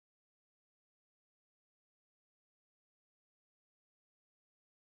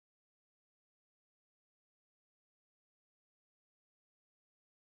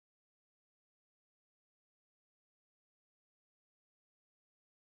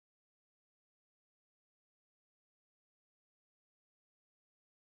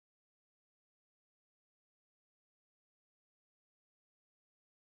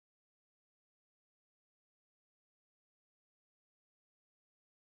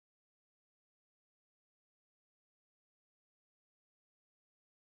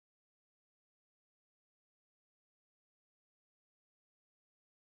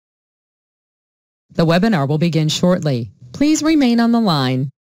The webinar will begin shortly. Please remain on the line.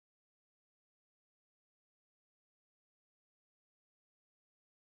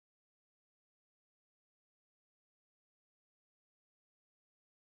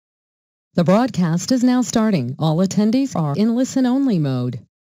 The broadcast is now starting. All attendees are in listen-only mode.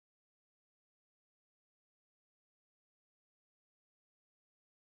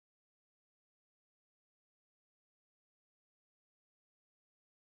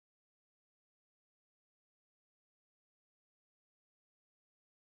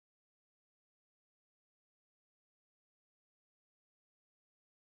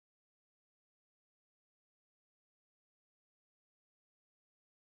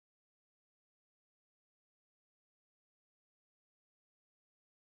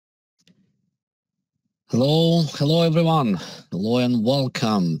 Hello everyone. Hello and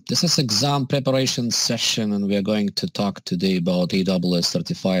welcome. This is exam preparation session and we are going to talk today about AWS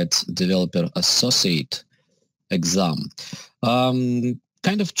Certified Developer Associate exam. Kind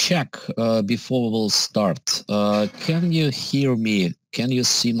of check before we'll start. Can you hear me? Can you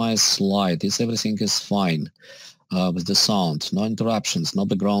see my slide? Is everything is fine with the sound? No interruptions, no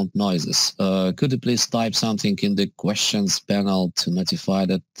background noises. Could you please type something in the questions panel to notify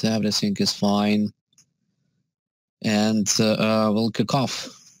that everything is fine? And we'll kick off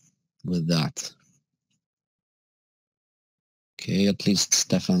with that. Okay, at least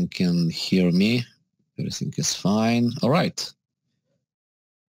Stefan can hear me. Everything is fine. All right.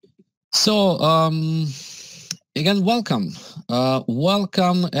 So again, welcome.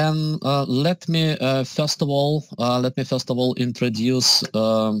 Welcome, and let me first of all introduce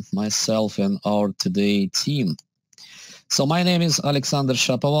myself and our today team. So my name is Alexander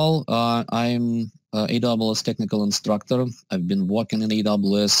Shapoval. I'm AWS technical instructor. I've been working in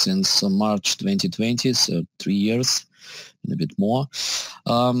AWS since March 2020, so 3 years and a bit more.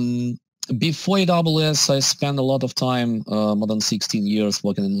 Before AWS, I spent a lot of time, more than 16 years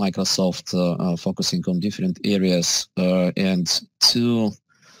working in Microsoft, focusing on different areas. And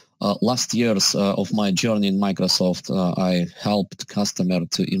last years of my journey in Microsoft, I helped customer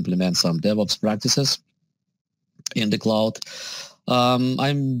to implement some DevOps practices in the cloud.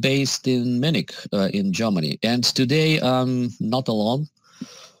 I'm based in Munich, in Germany, and today I'm not alone,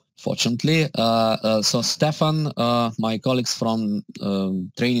 fortunately. So Stefan, my colleagues from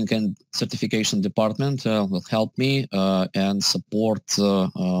training and certification department will help me and support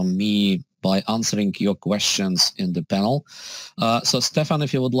me by answering your questions in the panel. So Stefan,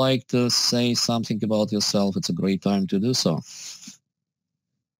 if you would like to say something about yourself, it's a great time to do so.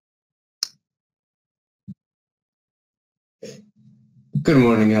 Good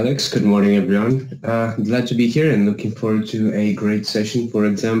morning, Alex. Good morning, everyone. Glad to be here and looking forward to a great session for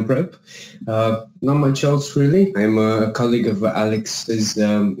exam prep. Not much else, really. I'm a colleague of Alex's,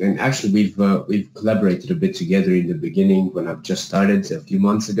 and actually we've collaborated a bit together in the beginning when I've just started a few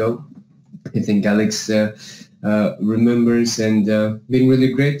months ago. I think Alex remembers and been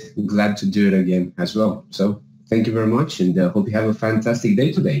really great. I'm glad to do it again as well. So thank you very much, and hope you have a fantastic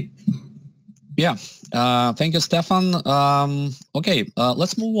day today. Yeah, thank you, Stefan. Okay,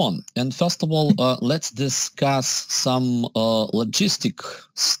 let's move on. And first of all, let's discuss some logistic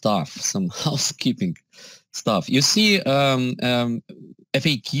stuff, some housekeeping stuff. You see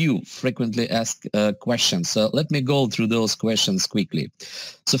FAQ, frequently asked questions. Let me go through those questions quickly.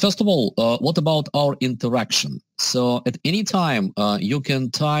 So first of all, what about our interaction? So at any time, you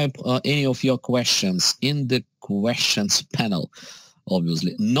can type any of your questions in the questions panel.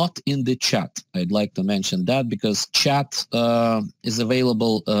 Obviously, not in the chat. I'd like to mention that because chat is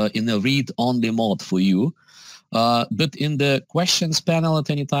available in a read-only mode for you. But in the questions panel at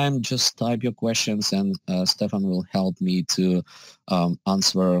any time, just type your questions and Stefan will help me to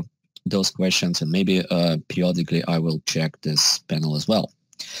answer those questions, and maybe periodically I will check this panel as well.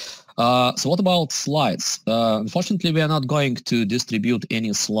 So what about slides? Unfortunately, we are not going to distribute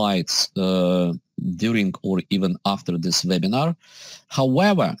any slides during or even after this webinar.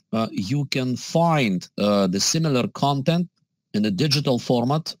 However, you can find the similar content in a digital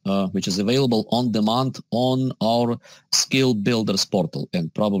format, which is available on demand on our Skill Builders portal,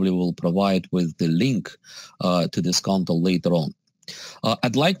 and probably will provide with the link to this content later on.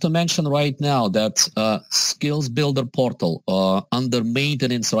 I'd like to mention right now that Skills Builder portal under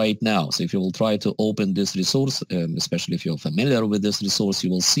maintenance right now. So if you will try to open this resource, especially if you're familiar with this resource, you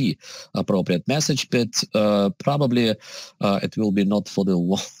will see appropriate message, but probably it will be not for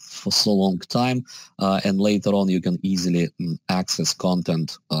for so long time, and later on you can easily access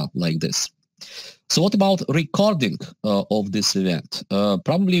content like this. So what about recording of this event?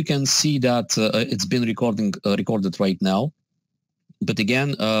 Probably you can see that it's been recorded right now. But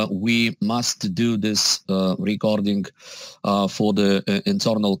again, we must do this recording for the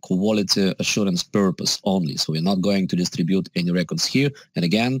internal quality assurance purpose only. So we're not going to distribute any records here. And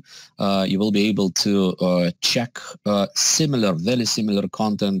again, you will be able to check very similar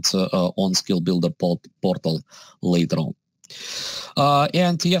content on Skill Builder portal later on.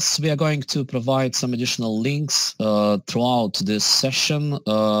 And yes, we are going to provide some additional links throughout this session,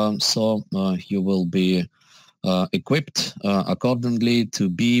 so you will be equipped accordingly to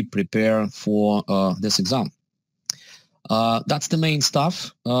be prepared for this exam. That's the main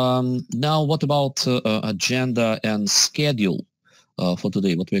stuff. Now, what about agenda and schedule for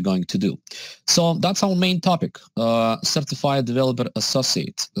today, what we're going to do? So that's our main topic, Certified Developer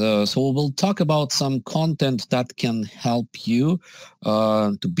Associate. So we'll talk about some content that can help you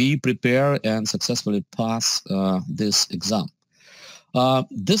to be prepared and successfully pass this exam.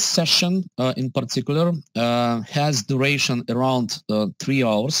 This session in particular has duration around 3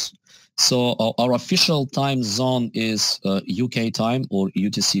 hours. So our official time zone is UK time, or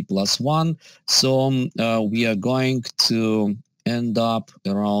UTC +1. So we are going to end up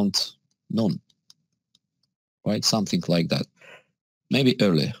around noon, right? Something like that. Maybe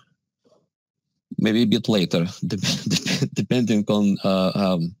early, maybe a bit later, depending on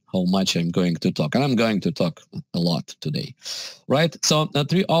how much I'm going to talk. And I'm going to talk a lot today, right? So a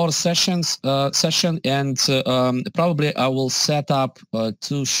 3-hour session, and probably I will set up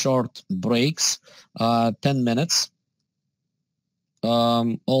 2 short breaks, 10 minutes,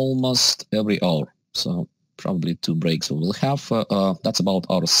 almost every hour. So probably 2 breaks we will have. That's about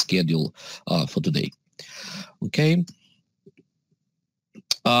our schedule for today. Okay.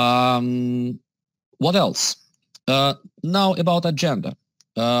 What else? Now about agenda.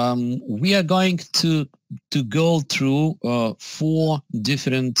 We are going to go through 4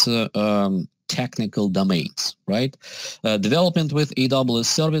 different technical domains, right? Development with AWS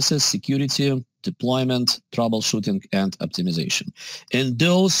services, security, deployment, troubleshooting, and optimization. And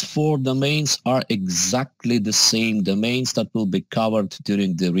those 4 domains are exactly the same domains that will be covered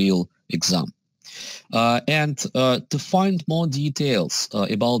during the real exam. And to find more details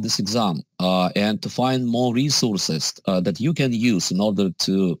about this exam and to find more resources that you can use in order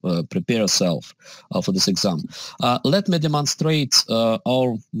to prepare yourself for this exam, let me demonstrate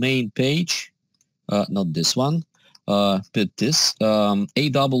our main page, not this one, but this,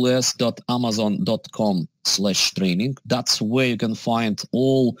 aws.amazon.com/training. That's where you can find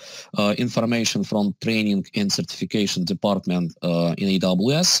all information from training and certification department in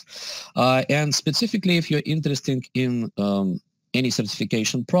AWS. And specifically, if you're interested in any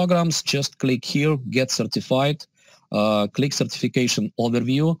certification programs, just click here, get certified. Click certification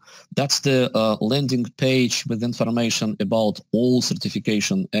overview. That's the landing page with information about all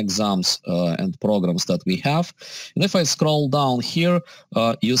certification exams and programs that we have. And if I scroll down here,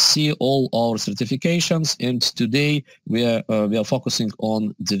 you see all our certifications. And today we are focusing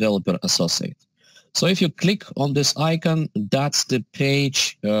on Developer Associate. So if you click on this icon, that's the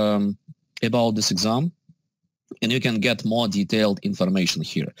page about this exam. And you can get more detailed information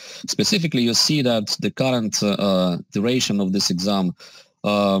here. Specifically, you see that the current duration of this exam,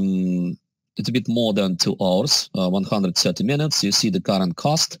 it's a bit more than 2 hours, 130 minutes. You see the current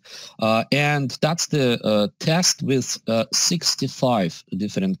cost. And that's the test with 65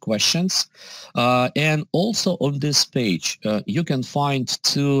 different questions. And also on this page, you can find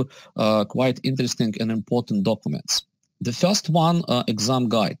 2 quite interesting and important documents. The first one, exam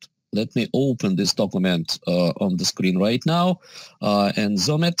guide. Let me open this document on the screen right now and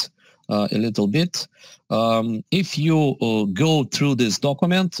zoom it a little bit. If you go through this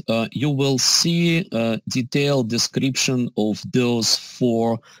document, you will see a detailed description of those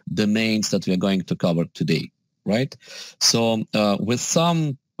 4 domains that we are going to cover today, right? So with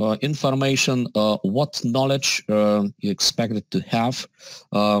some information, what knowledge you expected to have,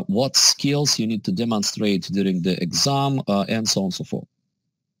 what skills you need to demonstrate during the exam, and so on and so forth.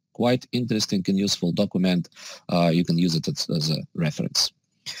 Quite interesting and useful document. You can use it as a reference.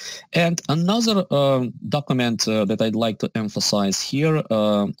 And another document that I'd like to emphasize here,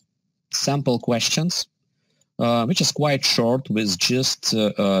 sample questions, which is quite short with just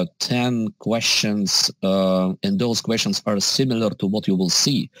 10 questions, and those questions are similar to what you will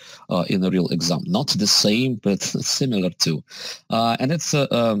see in a real exam. Not the same, but similar to. And it's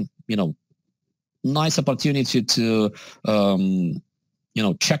a nice opportunity to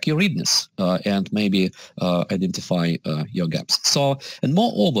check your readiness and maybe identify your gaps. So, and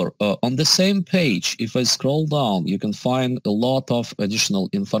moreover, on the same page, if I scroll down, you can find a lot of additional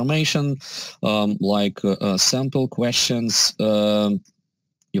information like sample questions,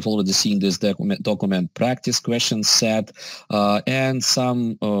 You've already seen this document practice question set and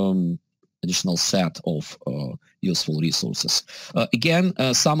some additional set of useful resources. Again,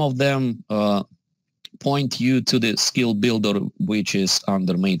 some of them point you to the skill builder, which is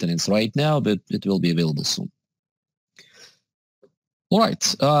under maintenance right now, but it will be available soon. All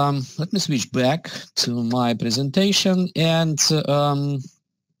right, let me switch back to my presentation and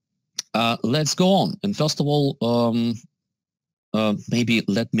let's go on. And first of all, maybe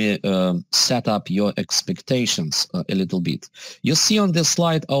let me set up your expectations a little bit. You see on this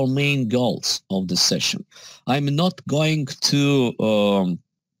slide our main goals of the session. I'm not going to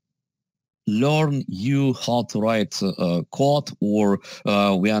learn you how to write code, or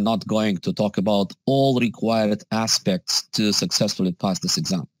we are not going to talk about all required aspects to successfully pass this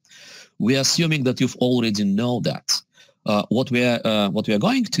exam. We are assuming that you've already know that. What we are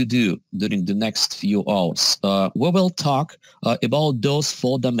going to do during the next few hours, we will talk about those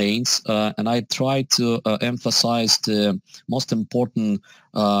 4 domains, and I try to emphasize the most important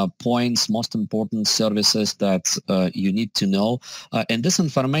points, most important services that you need to know, and this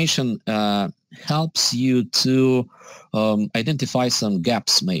information helps you to identify some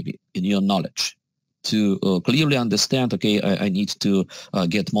gaps maybe in your knowledge, to clearly understand, okay, I need to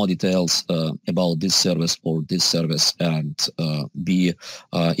get more details about this service or this service, and be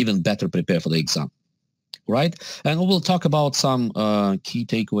even better prepared for the exam, right? And we will talk about some key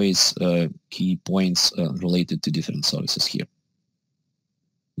takeaways, key points related to different services here.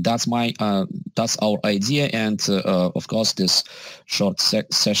 That's our idea, and of course this short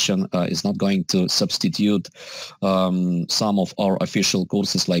session is not going to substitute some of our official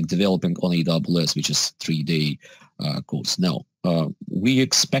courses like developing on AWS, which is 3-day course. No, we're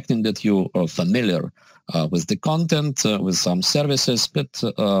expecting that you are familiar with the content, with some services, but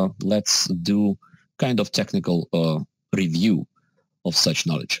let's do kind of technical review of such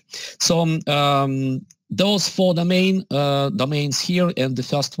knowledge. So those 4 domains here, and the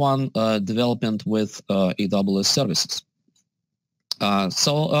first one, development with AWS services.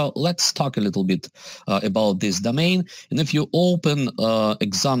 So let's talk a little bit about this domain. And if you open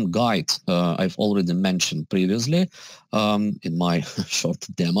exam guide, I've already mentioned previously in my short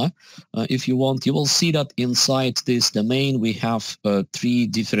demo, if you want, you will see that inside this domain we have 3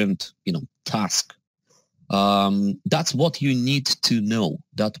 different, tasks. That's what you need to know.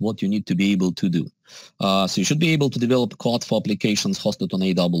 That's what you need to be able to do. So you should be able to develop code for applications hosted on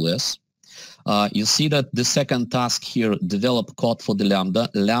AWS. You see that the second task here, develop code for the Lambda.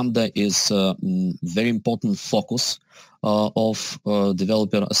 Lambda is a very important focus of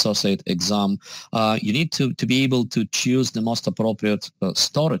developer associate exam. You need to be able to choose the most appropriate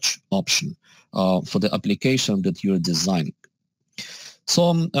storage option for the application that you're designing.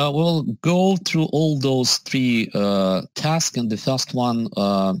 So we'll go through all those 3 tasks, and the first one,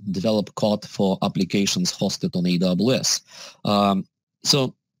 develop code for applications hosted on AWS.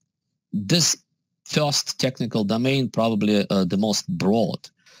 So this first technical domain, probably the most broad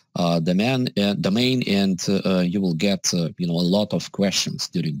domain, and you will get a lot of questions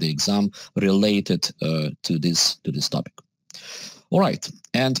during the exam related to this topic. All right,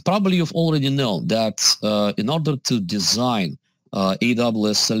 and probably you've already known that in order to design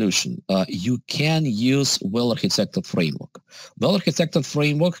AWS solution, you can use well-architected framework. Well-architected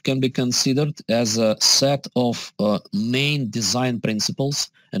framework can be considered as a set of main design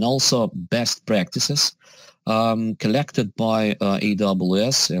principles and also best practices collected by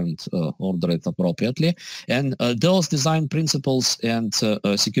AWS and ordered appropriately. And those design principles and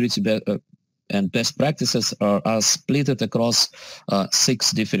security and best practices are split across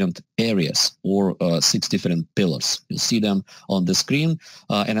 6 different areas, or 6 different pillars. You see them on the screen,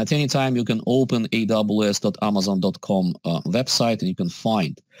 and at any time you can open aws.amazon.com website and you can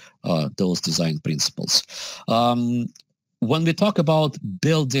find those design principles. When we talk about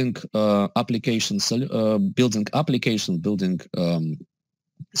building applications, building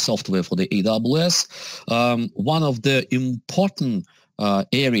software for the AWS, one of the important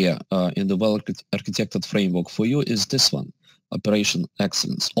area in the well-architected framework for you is this one, operation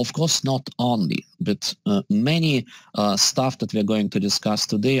excellence. Of course, not only, but many stuff that we're going to discuss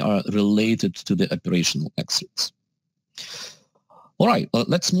today are related to the operational excellence. All right,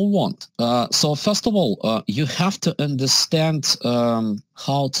 let's move on. So first of all, you have to understand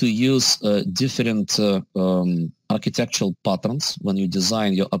how to use different architectural patterns when you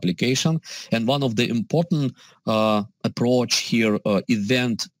design your application. And one of the important approach here,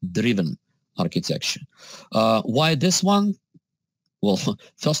 event-driven architecture. Why this one? Well,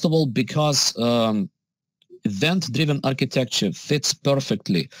 first of all, because event-driven architecture fits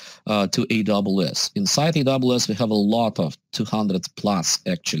perfectly to AWS. Inside AWS, we have a lot of 200 plus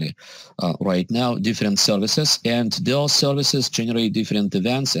actually right now, different services, and those services generate different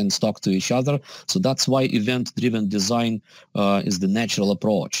events and talk to each other. So that's why event-driven design is the natural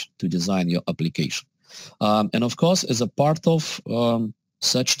approach to design your application. And of course, as a part of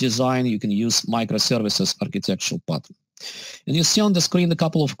such design, you can use microservices architectural pattern. And you see on the screen a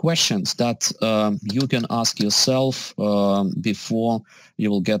couple of questions that you can ask yourself before you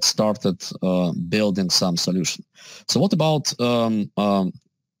will get started building some solution. So what about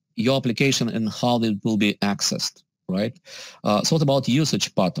your application and how it will be accessed, right? So what about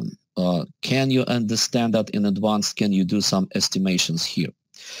usage pattern? Can you understand that in advance? Can you do some estimations here?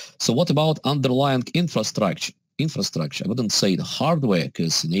 So what about underlying infrastructure? I wouldn't say the hardware,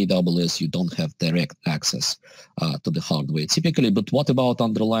 because in AWS you don't have direct access to the hardware typically, but what about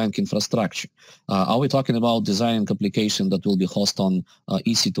underlying infrastructure? Are we talking about designing application that will be hosted on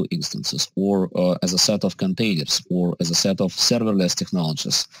EC2 instances, or as a set of containers, or as a set of serverless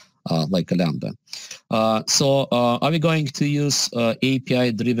technologies like a Lambda? So are we going to use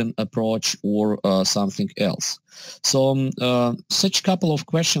API-driven approach or something else? So such couple of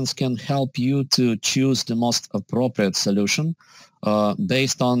questions can help you to choose the most appropriate solution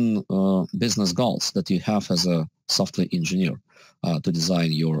based on business goals that you have as a software engineer to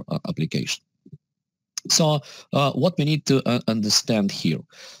design your application. So what we need to understand here,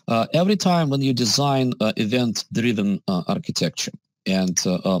 every time when you design event-driven architecture, and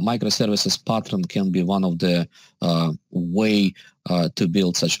microservices pattern can be one of the way to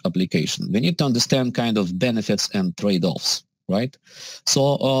build such application. We need to understand kind of benefits and trade-offs, right?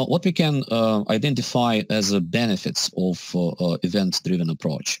 So what we can identify as the benefits of event-driven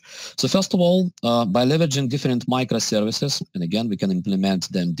approach. So first of all, by leveraging different microservices, and again, we can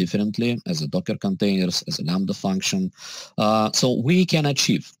implement them differently as a Docker containers, as a Lambda function. So we can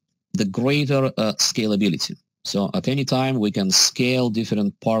achieve the greater scalability. So at any time, we can scale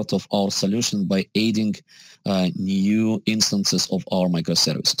different parts of our solution by adding new instances of our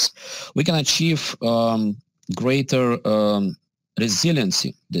microservices. We can achieve greater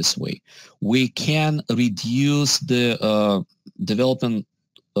resiliency this way. We can reduce the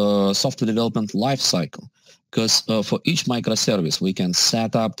software development lifecycle, because for each microservice, we can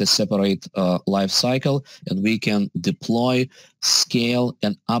set up the separate lifecycle, and we can deploy, scale,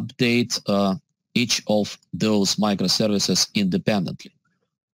 and update each of those microservices independently,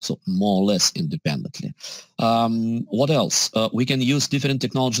 so more or less independently. What else? We can use different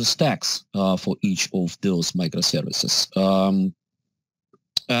technology stacks for each of those microservices.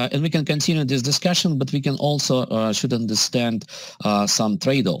 And we can continue this discussion, but we can also should understand some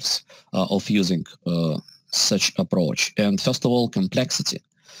trade-offs of using such approach. And first of all, complexity.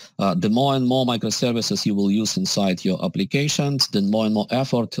 The more and more microservices you will use inside your applications, the more and more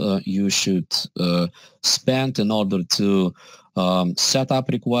effort you should spend in order to set up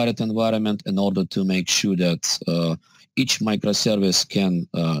required environment, in order to make sure that each microservice can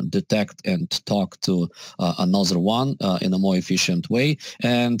detect and talk to another one in a more efficient way.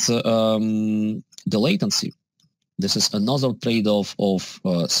 And the latency. This is another trade-off of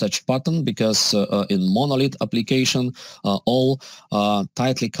such pattern, because in monolith application, all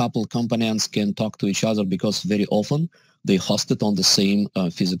tightly coupled components can talk to each other, because very often they host it on the same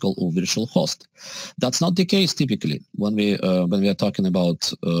physical or virtual host. That's not the case typically when we are talking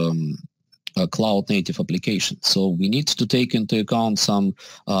about a cloud-native application. So we need to take into account some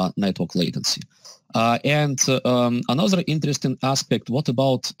network latency. And another interesting aspect, what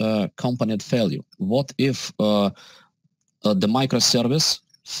about component failure? What if the microservice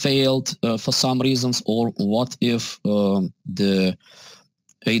failed for some reasons, or what if the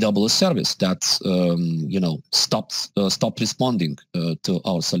AWS service that stopped responding to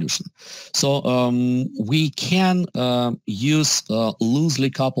our solution? So we can use a loosely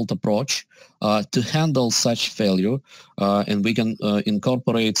coupled approach to handle such failure, and we can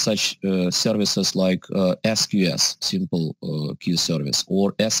incorporate such services like SQS, simple queue service,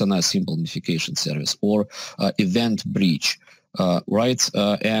 or SNS, simple notification service, or event breach. Right,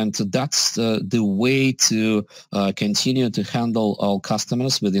 and that's the way to continue to handle our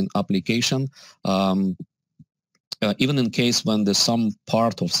customers within application, even in case when there's some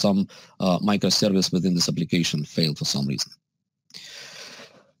part of some microservice within this application failed for some reason.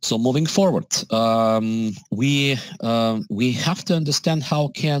 So moving forward, we have to understand how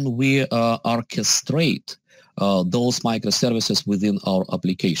can we orchestrate those microservices within our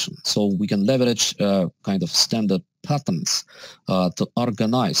application. So we can leverage kind of standard patterns to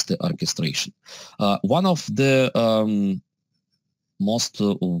organize the orchestration. One of the most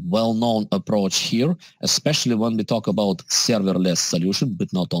well-known approach here, especially when we talk about serverless solution,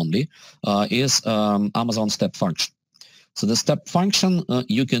 but not only, is Amazon Step Function. So the step function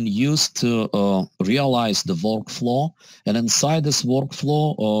you can use to realize the workflow, and inside this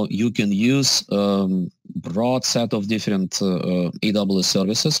workflow you can use broad set of different AWS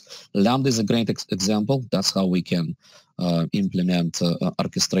services. Lambda is a great example. That's how we can implement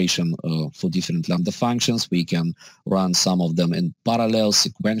orchestration for different Lambda functions. We can run some of them in parallel,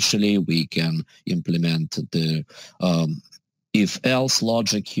 sequentially. We can implement the if-else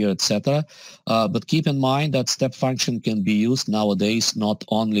logic here, etc. But keep in mind that step function can be used nowadays not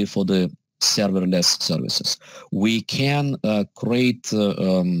only for the serverless services. We can create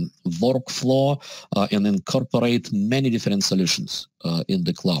workflow and incorporate many different solutions in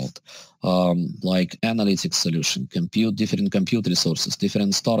the cloud, like analytics solution, different compute resources,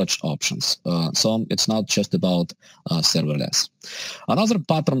 different storage options. So it's not just about serverless. Another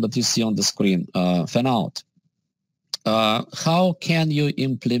pattern that you see on the screen, fan out. How can you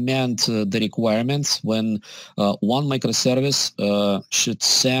implement the requirements when one microservice should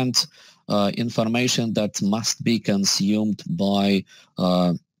send information that must be consumed by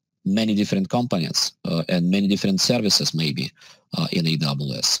many different companies and many different services maybe in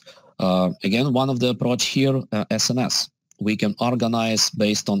AWS? Again, one of the approach here, SNS. We can organize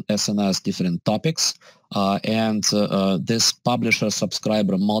based on SNS different topics, and this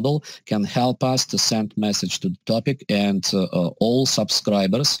publisher-subscriber model can help us to send message to the topic, and all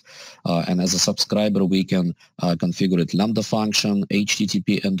subscribers, and as a subscriber we can configure it Lambda function,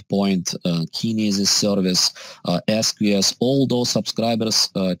 HTTP endpoint, Kinesis service, SQS, all those subscribers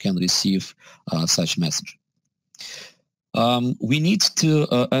can receive such message. We need to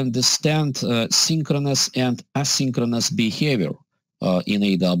understand synchronous and asynchronous behavior in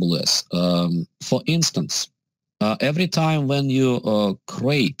AWS. For instance, every time when you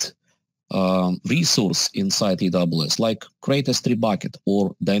create resource inside AWS, like create S3 bucket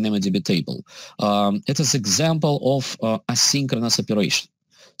or DynamoDB table, it is example of asynchronous operation.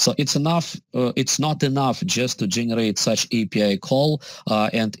 So it's enough. It's not enough just to generate such API call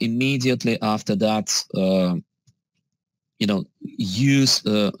and immediately after that use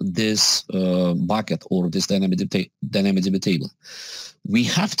this bucket or this DynamoDB table. We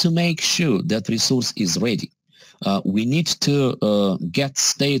have to make sure that resource is ready. We need to get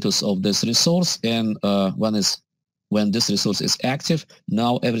status of this resource, and when this resource is active,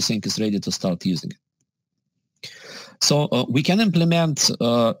 now everything is ready to start using it. So we can implement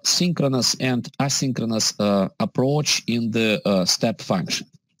synchronous and asynchronous approach in the step function.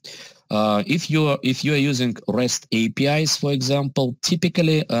 If you are using REST APIs, for example,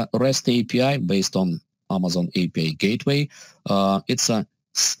 typically REST API based on Amazon API Gateway, it's an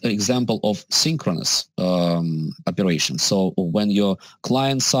example of synchronous operation. So when your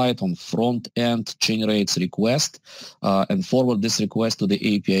client side on front end generates request and forward this request to the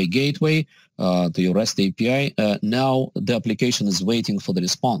API Gateway, to your REST API, now the application is waiting for the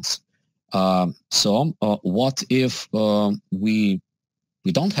response. So what if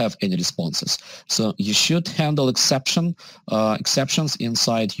we don't have any responses? So you should handle exceptions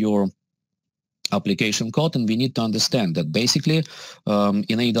inside your application code, and we need to understand that basically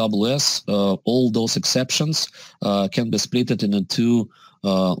in AWS all those exceptions can be split into two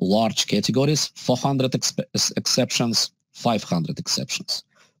large categories: 400 exceptions, 500 exceptions.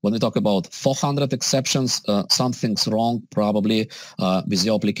 When we talk about 400 exceptions, something's wrong probably with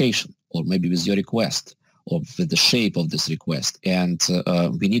your application or maybe with your request, or with the shape of this request, and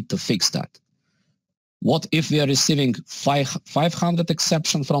we need to fix that. What if we are receiving 500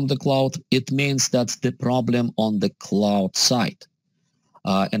 exceptions from the cloud? It means that's the problem on the cloud side.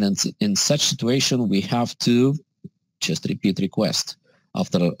 And in such situation, we have to just repeat request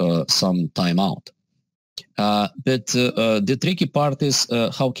after some timeout. But the tricky part is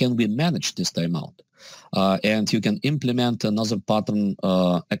how can we manage this timeout? And you can implement another pattern,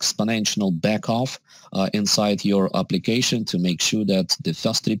 exponential backoff inside your application to make sure that the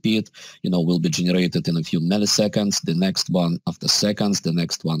first repeat, will be generated in a few milliseconds, the next one after seconds, the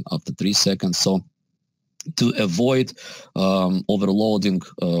next one after 3 seconds. So to avoid overloading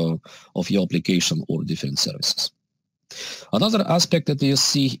of your application or different services. Another aspect that you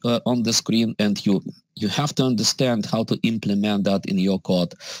see on the screen, and you have to understand how to implement that in your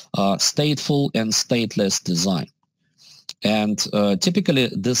code, stateful and stateless design. And typically,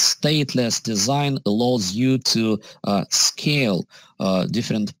 the stateless design allows you to scale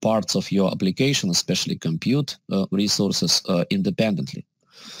different parts of your application, especially compute resources, independently.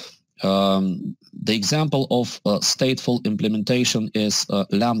 The example of stateful implementation is a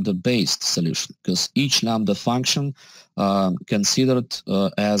Lambda-based solution, because each Lambda function considered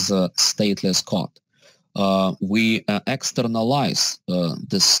as a stateless code. We externalize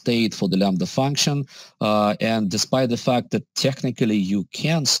the state for the Lambda function, and despite the fact that technically you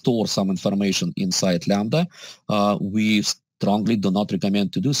can store some information inside Lambda, we strongly do not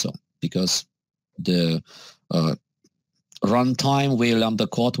recommend to do so, because the runtime where Lambda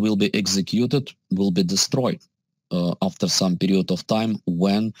code will be executed will be destroyed after some period of time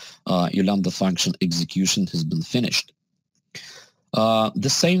when your Lambda function execution has been finished. The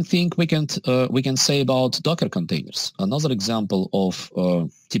same thing we can say about Docker containers. Another example of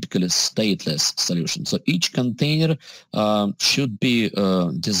typically stateless solution. So each container should be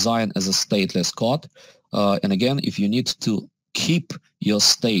designed as a stateless code. And again, if you need to keep your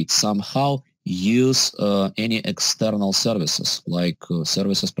state somehow, use any external services like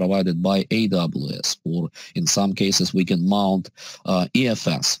services provided by AWS, or in some cases we can mount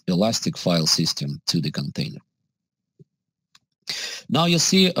EFS, Elastic File System, to the container. Now you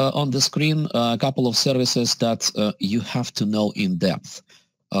see on the screen a couple of services that you have to know in depth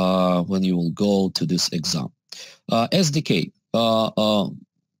when you will go to this exam. SDK.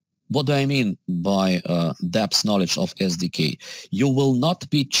 What do I mean by depth knowledge of SDK? You will not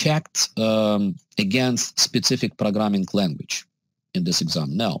be checked against specific programming language in this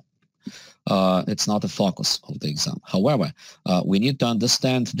exam. No, it's not a focus of the exam. However, we need to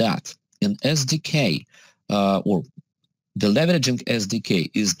understand that in SDK, or the leveraging SDK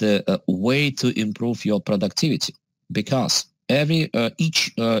is the way to improve your productivity, because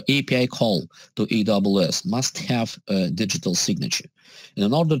each API call to AWS must have a digital signature. And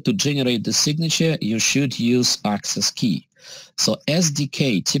in order to generate the signature, you should use access key. So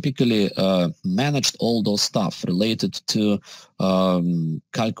SDK typically managed all those stuff related to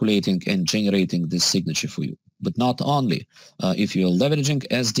calculating and generating this signature for you. But not only. If you're leveraging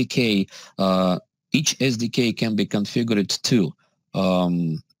SDK, each SDK can be configured to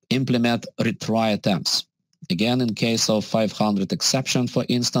implement retry attempts. Again, in case of 500 exception, for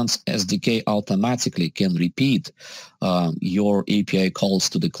instance, SDK automatically can repeat your API calls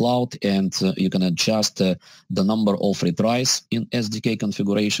to the cloud, and you can adjust the number of retries in SDK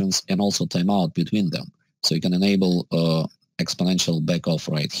configurations and also timeout between them. So you can enable exponential backoff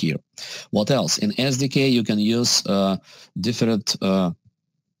right here. What else? In SDK, you can use different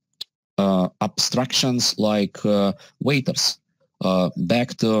abstractions like waiters,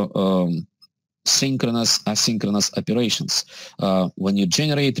 back to synchronous, asynchronous operations. When you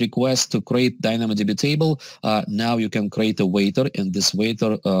generate requests to create DynamoDB table, now you can create a waiter, and this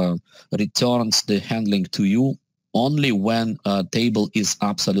waiter returns the handling to you only when a table is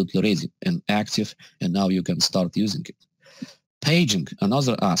absolutely ready and active, and now you can start using it. Paging,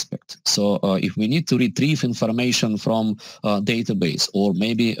 another aspect. So if we need to retrieve information from a database, or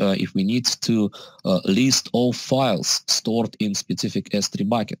maybe if we need to list all files stored in specific S3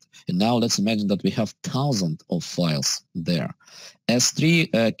 bucket. And now let's imagine that we have thousands of files there.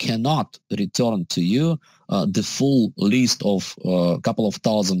 S3 cannot return to you the full list of a couple of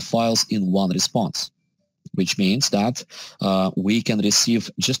thousand files in one response, which means that we can receive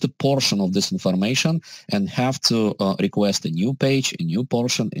just a portion of this information and have to request a new page, a new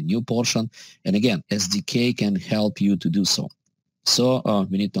portion, and again, SDK can help you to do so. So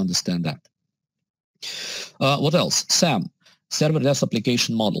we need to understand that. What else? SAM, Serverless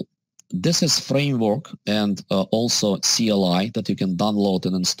Application Model. This is framework and also CLI that you can download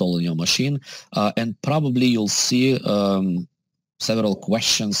and install on your machine, and probably you'll see several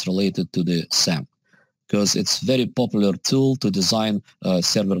questions related to the SAM, because it's a very popular tool to design a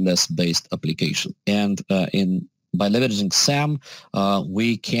serverless-based application. And by leveraging SAM,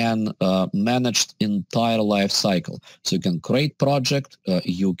 we can manage the entire life cycle. So you can create project,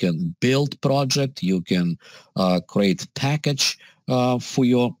 you can build project, you can create package for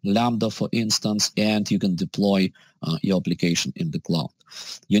your Lambda, for instance, and you can deploy your application in the cloud.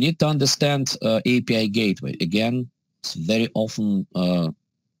 You need to understand API gateway. Again, it's very often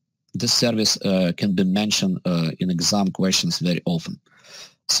this service can be mentioned in exam questions very often.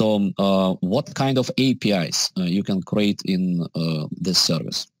 So what kind of APIs you can create in this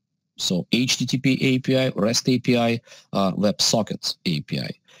service? So HTTP API, REST API, WebSockets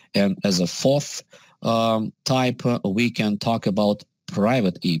API. And as a fourth type, we can talk about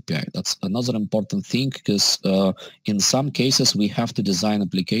private API. That's another important thing, because in some cases we have to design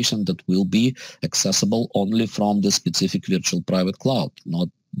application that will be accessible only from the specific virtual private cloud, not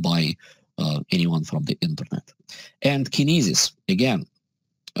by anyone from the internet. And Kinesis, again,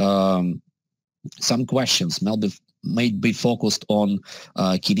 some questions may be focused on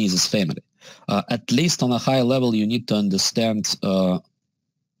Kinesis family. At least on a high level, you need to understand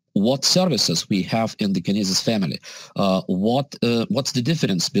what services we have in the Kinesis family. What's the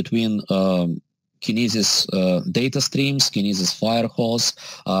difference between Kinesis data streams, Kinesis Firehose,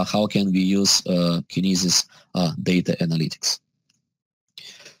 how can we use Kinesis data analytics.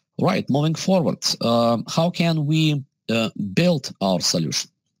 Right, moving forward, how can we build our solution?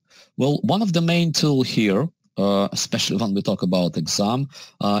 Well, one of the main tools here, especially when we talk about exam,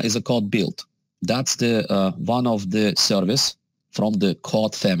 is a code build. That's the one of the service from the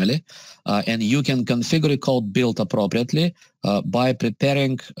code family, and you can configure a code build appropriately by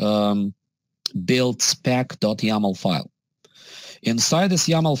preparing build spec.yaml file. Inside this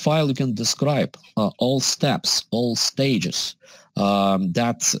YAML file, you can describe all steps, all stages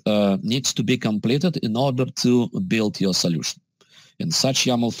that needs to be completed in order to build your solution. In such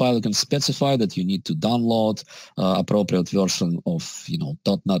YAML file, you can specify that you need to download appropriate version of,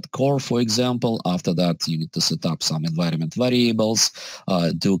 .NET Core, for example. After that, you need to set up some environment variables,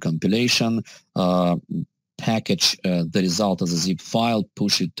 do compilation, package the result as a zip file,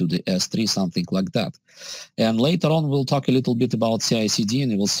 push it to the S3, something like that. And later on, we'll talk a little bit about CI/CD,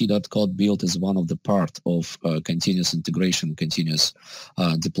 and you will see that code build is one of the part of continuous integration, continuous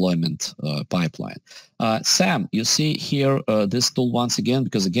deployment pipeline. Sam, you see here this tool once again,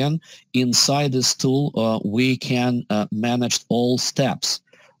 because again, inside this tool, we can manage all steps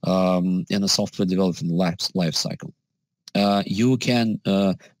in a software development life cycle. You can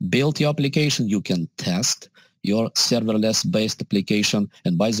build your application, you can test your serverless-based application,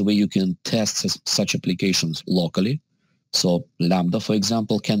 and by the way, you can test such applications locally. So Lambda, for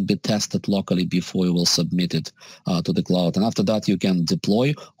example, can be tested locally before you will submit it to the cloud. And after that, you can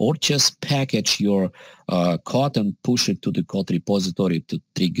deploy or just package your code and push it to the code repository to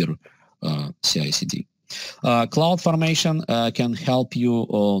trigger CI/CD. CloudFormation can help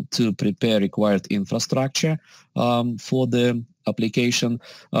you to prepare required infrastructure for the application.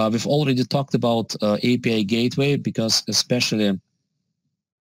 We've already talked about API gateway, because especially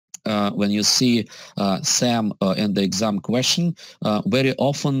when you see SAM in the exam question, very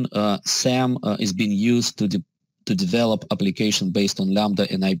often SAM is being used to develop application based on Lambda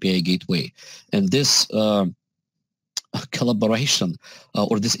and API gateway. And this collaboration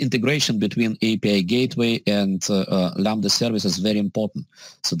or this integration between API gateway and Lambda service is very important.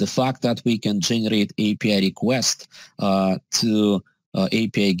 So the fact that we can generate API request to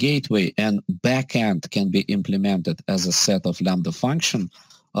API gateway and backend can be implemented as a set of Lambda function,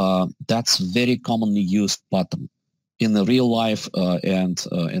 that's very commonly used pattern in the real life and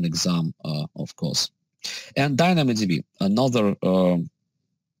in exam, of course. And DynamoDB, another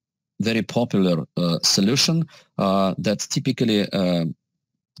very popular solution that typically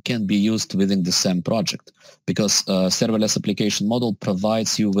can be used within the SAM project, because serverless application model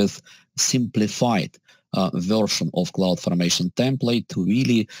provides you with simplified version of CloudFormation template to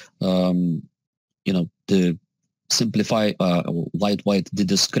really, simplify lightweight the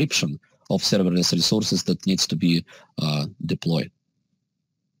description of serverless resources that needs to be deployed.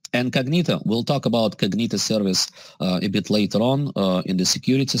 And Cognito, we'll talk about Cognito service a bit later on in the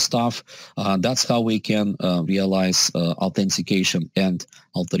security stuff. That's how we can realize authentication and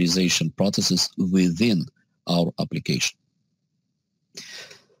authorization processes within our application.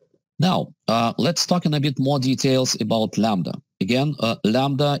 Now, let's talk in a bit more details about Lambda. Again,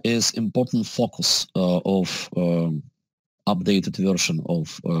 Lambda is important focus of updated version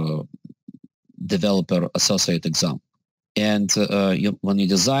of developer associate exam. And when you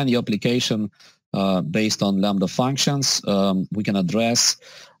design your application based on Lambda functions, we can address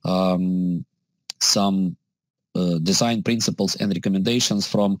some design principles and recommendations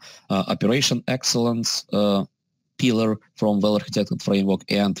from operation excellence pillar from well-architected framework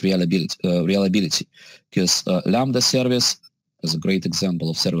and reliability. Because Lambda service, as a great example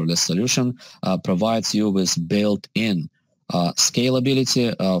of serverless solution, provides you with built-in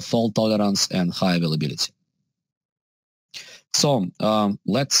scalability, fault tolerance, and high availability. So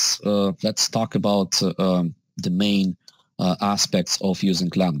let's talk about the main aspects of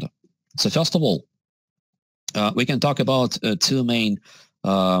using Lambda. So first of all, we can talk about two main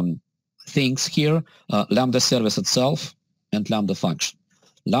things here, Lambda service itself and Lambda function.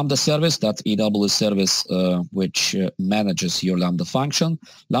 Lambda service, that's AWS service which manages your Lambda function.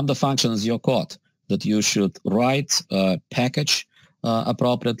 Lambda function is your code that you should write, package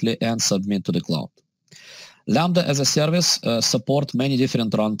appropriately, and submit to the cloud. Lambda as a service support many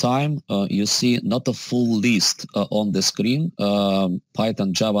different runtime. You see not a full list on the screen.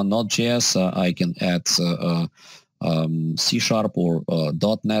 Python, Java, Node.js. I can add C# or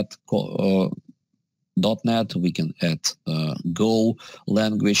 .NET .NET, we can add Go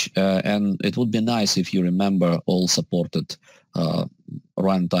language, and it would be nice if you remember all supported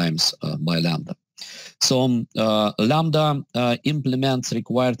runtimes by Lambda. So Lambda implements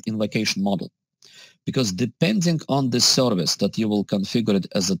required invocation model, because depending on the service that you will configure it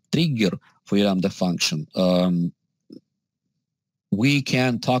as a trigger for your Lambda function, we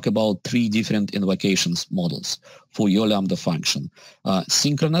can talk about 3 different invocations models for your Lambda function.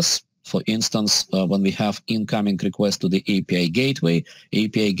 Synchronous, for instance, when we have incoming request to the API gateway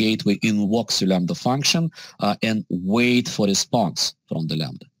invokes your Lambda function and wait for response from the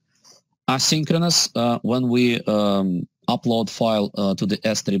Lambda. Asynchronous, when we upload file to the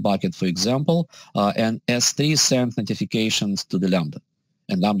S3 bucket, for example, and S3 sends notifications to the Lambda.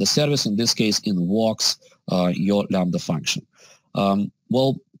 And Lambda service, in this case, invokes your Lambda function.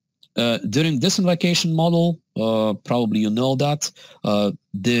 During this invocation model, probably you know that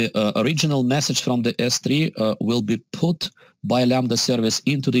the original message from the S3 will be put by Lambda service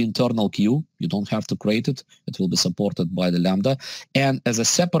into the internal queue. You don't have to create it. It will be supported by the Lambda. And as a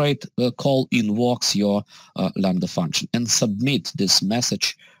separate call invokes your Lambda function and submit this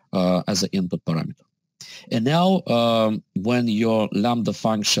message as an input parameter. And now when your Lambda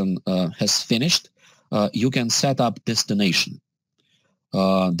function has finished, you can set up destination.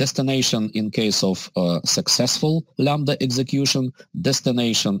 Destination in case of successful Lambda execution,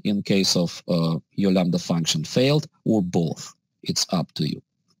 destination in case of your Lambda function failed, or both. It's up to you.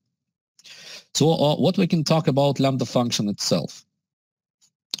 So what we can talk about Lambda function itself.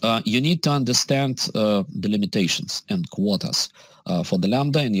 You need to understand the limitations and quotas for the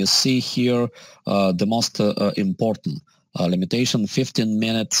Lambda, and you see here the most important limitation, 15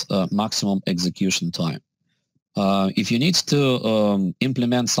 minutes maximum execution time. If you need to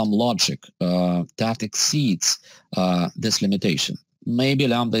implement some logic that exceeds this limitation, maybe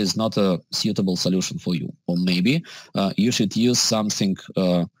Lambda is not a suitable solution for you, or maybe you should use something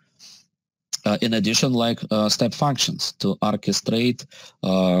in addition, like step functions to orchestrate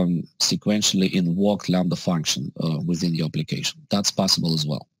sequentially invoked Lambda function within your application. That's possible as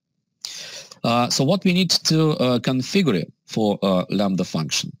well. So what we need to configure for Lambda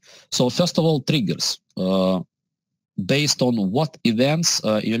function. So first of all, triggers. Based on what events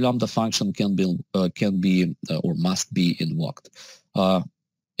your Lambda function can be or must be invoked.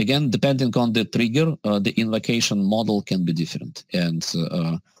 Again, depending on the trigger, the invocation model can be different. And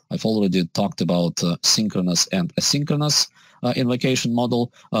I've already talked about synchronous and asynchronous invocation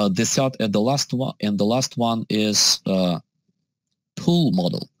model. The third and the last one is pull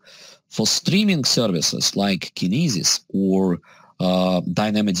model. For streaming services like Kinesis or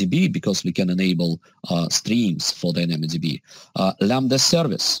DynamoDB, because we can enable streams for DynamoDB. Lambda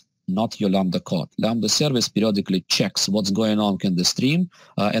service, not your Lambda code. Lambda service periodically checks what's going on in the stream,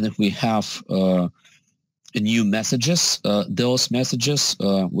 and if we have new messages, those messages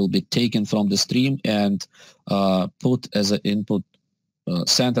will be taken from the stream and put as an input,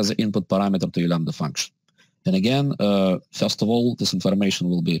 sent as an input parameter to your Lambda function. And again, first of all, this information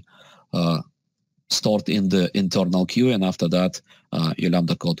will be stored in the internal queue, and after that, your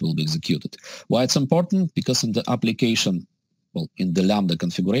Lambda code will be executed. Why it's important? Because in the application, well, in the Lambda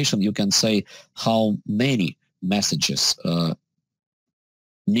configuration, you can say how many messages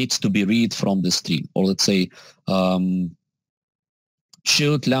needs to be read from the stream, or let's say,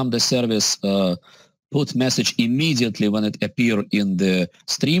 should Lambda service put message immediately when it appear in the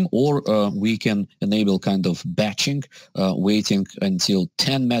stream, or we can enable kind of batching, waiting until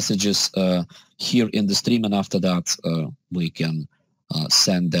 10 messages here in the stream, and after that we can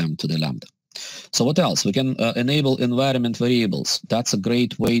send them to the Lambda. So what else? We can enable environment variables. That's a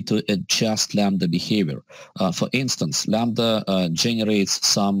great way to adjust Lambda behavior. For instance, Lambda generates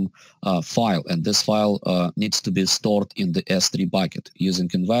some file, and this file needs to be stored in the S3 bucket. Using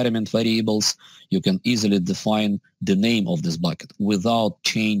environment variables, you can easily define the name of this bucket without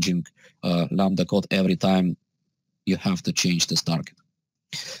changing Lambda code every time you have to change this target.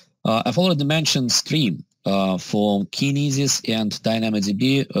 I've already mentioned stream. For Kinesis and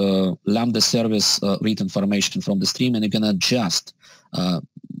DynamoDB, Lambda service read information from the stream, and you can adjust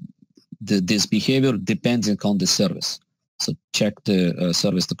this behavior depending on the service. So check the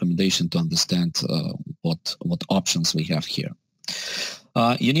service documentation to understand what options we have here.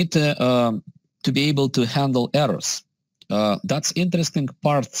 You need to be able to handle errors. That's interesting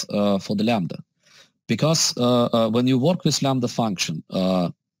part for the Lambda, because when you work with Lambda function,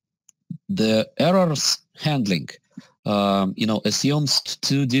 the errors handling, assumes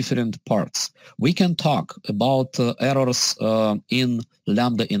 2 different parts. We can talk about errors in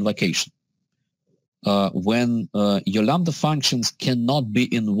Lambda invocation. when your Lambda functions cannot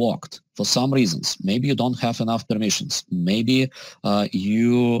be invoked for some reasons. Maybe you don't have enough permissions. Maybe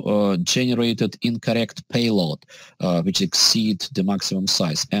you generated incorrect payload, which exceed the maximum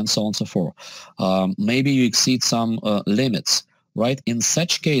size, and so on and so forth. Maybe you exceed some limits, right? In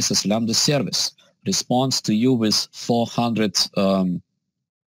such cases, Lambda service responds to you with 400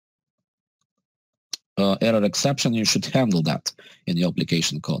 error exception. You should handle that in your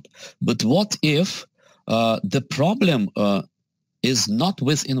application code. But what if the problem is not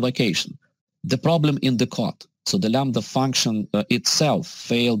with invocation, the problem in the code? So the Lambda function itself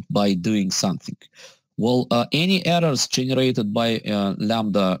failed by doing something. Well, any errors generated by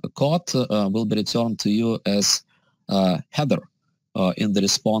Lambda code will be returned to you as header in the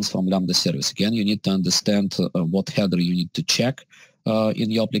response from Lambda service. Again, you need to understand what header you need to check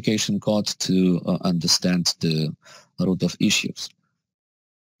in your application code to understand the root of issues,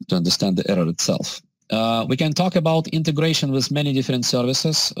 to understand the error itself. We can talk about integration with many different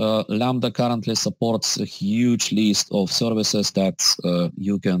services. Lambda currently supports a huge list of services that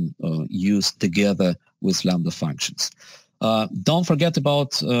you can use together with Lambda functions. Don't forget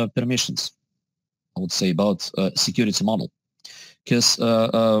about permissions. I would say about security model. Because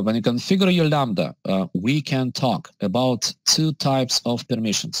when you configure your Lambda, we can talk about two types of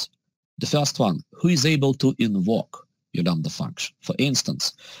permissions. The first one, who is able to invoke your Lambda function. For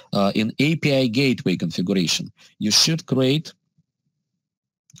instance, in API gateway configuration, you should create,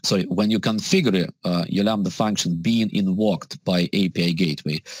 when you configure your Lambda function being invoked by API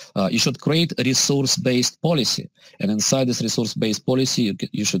gateway, you should create a resource-based policy. And inside this resource-based policy,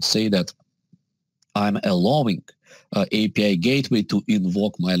 you should say that I'm allowing API gateway to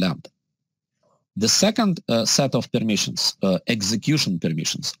invoke my Lambda. The second set of permissions, execution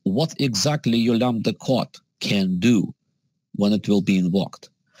permissions, what exactly your Lambda code can do when it will be invoked.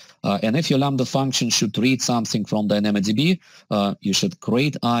 And if your Lambda function should read something from DynamoDB, you should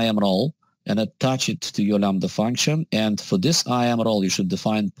create IAM role and attach it to your Lambda function. And for this IAM role, you should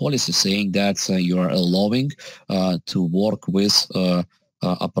define policy saying that you are allowing to work with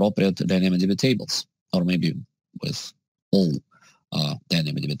appropriate DynamoDB tables, or maybe with all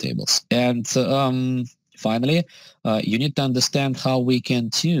DynamoDB tables. And finally, you need to understand how we can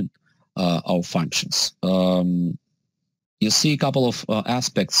tune our functions. You see a couple of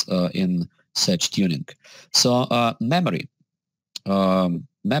aspects in such tuning. So memory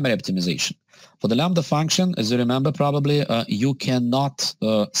optimization. For the Lambda function, as you remember probably, you cannot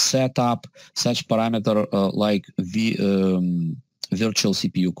set up such parameter like virtual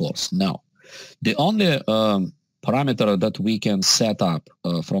CPU cores. No. The only parameter that we can set up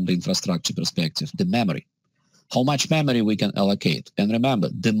from the infrastructure perspective, the memory. How much memory we can allocate. And remember,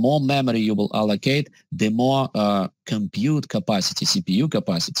 the more memory you will allocate, the more compute capacity, CPU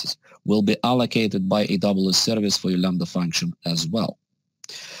capacities, will be allocated by AWS service for your Lambda function as well.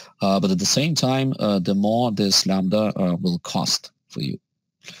 But at the same time, the more this Lambda will cost for you.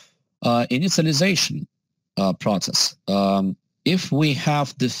 Initialization process. If we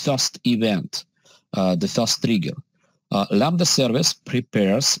have the first event, the first trigger, Lambda service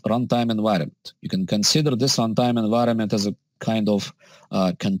prepares runtime environment. You can consider this runtime environment as a kind of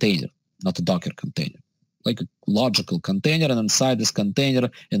container, not a Docker container, like a logical container, and inside this container,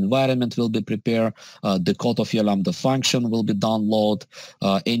 environment will be prepared, the code of your Lambda function will be downloaded,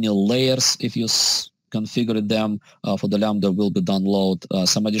 any layers, if you configure them for the Lambda, will be downloaded,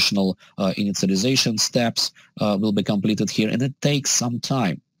 some additional initialization steps will be completed here, and it takes some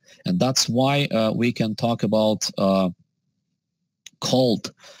time. And that's why we can talk about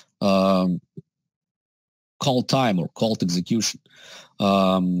called time or called execution.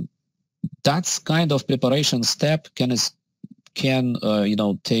 That's kind of preparation step can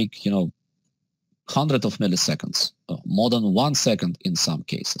take hundreds of milliseconds, more than 1 second in some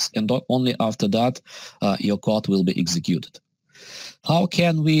cases, and only after that your code will be executed. How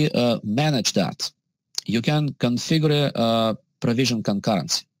can we manage that? You can configure provision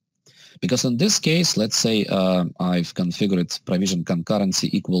concurrency. Because in this case, let's say I've configured provision concurrency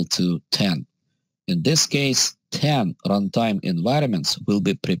equal to 10. In this case, 10 runtime environments will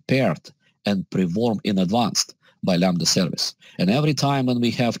be prepared and performed in advance by Lambda service. And every time when we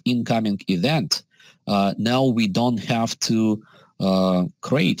have incoming event, now we don't have to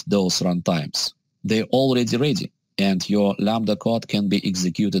create those runtimes. They're already ready, and your Lambda code can be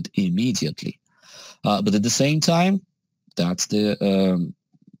executed immediately. But at the same time, that's the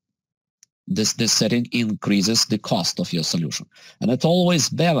this setting increases the cost of your solution. And it's always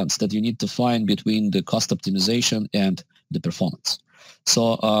balance that you need to find between the cost optimization and the performance.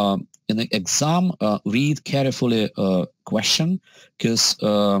 So in the exam, read carefully question, because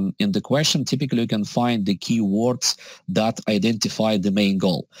in the question typically you can find the keywords that identify the main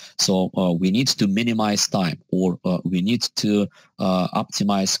goal. So we need to minimize time, or we need to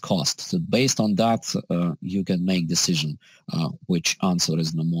optimize cost. So based on that, you can make decision which answer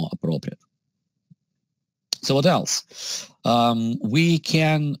is the more appropriate. So what else? We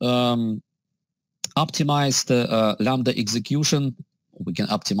can optimize the Lambda execution. We can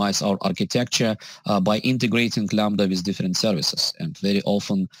optimize our architecture by integrating Lambda with different services. And very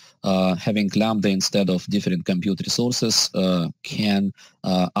often having Lambda instead of different compute resources can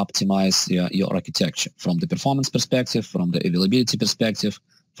optimize your architecture from the performance perspective, from the availability perspective,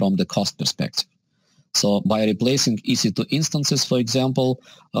 from the cost perspective. So by replacing EC2 instances, for example,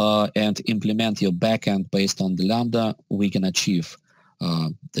 and implement your backend based on the Lambda, we can achieve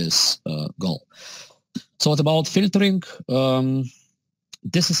this goal. So what about filtering?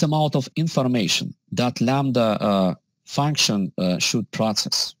 This is amount of information that Lambda function should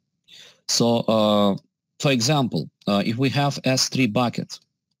process. So, for example, if we have S3 bucket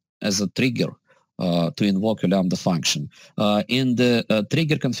as a trigger to invoke a Lambda function, in the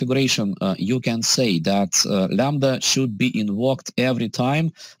trigger configuration, you can say that Lambda should be invoked every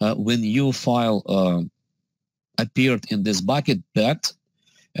time when new file appeared in this bucket, but,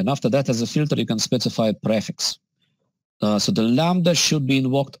 and after that, as a filter, you can specify prefix. So the Lambda should be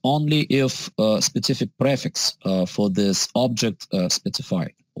invoked only if specific prefix for this object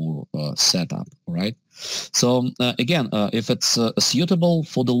specified or set up, right? So again, if it's suitable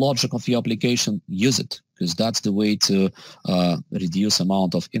for the logic of your application, use it, because that's the way to reduce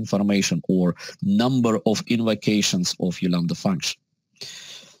amount of information or number of invocations of your Lambda function.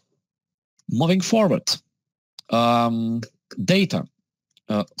 Moving forward, data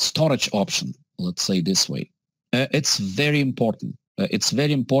storage option, let's say this way. It's very important. It's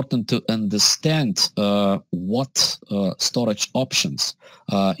very important to understand what storage options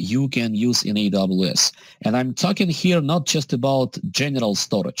you can use in AWS. And I'm talking here not just about general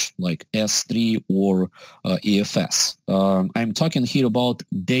storage like S3 or EFS. I'm talking here about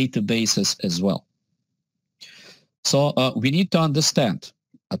databases as well. So we need to understand,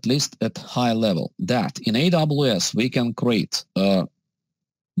 at least at high level, that in AWS we can create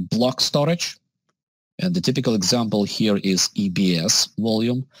block storage. And the typical example here is EBS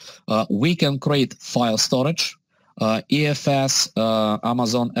volume. We can create file storage. EFS,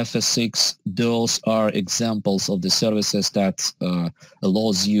 Amazon FS6, those are examples of the services that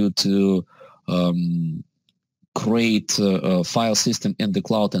allows you to create a file system in the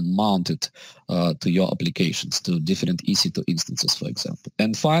cloud and mount it to your applications, to different EC2 instances, for example.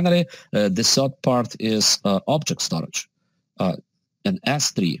 And finally, the third part is object storage. And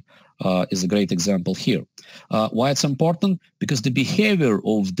S3 is a great example here. Why it's important? Because the behavior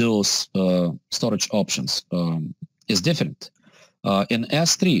of those storage options is different. In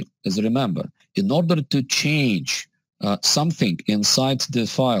S3, as you remember, in order to change something inside the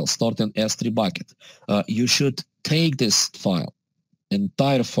file stored in S3 bucket, you should take this file,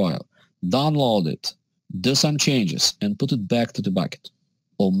 entire file, download it, do some changes, and put it back to the bucket.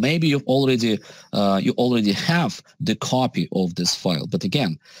 Or maybe you already have the copy of this file, but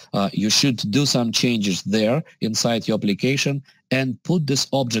again, you should do some changes there inside your application and put this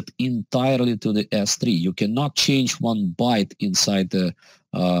object entirely to the S3. You cannot change one byte inside the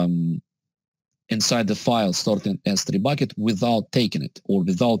file stored in S3 bucket without taking it or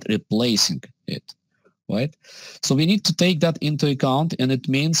without replacing it, right? So we need to take that into account, and it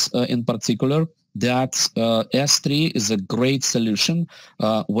means in particular that S3 is a great solution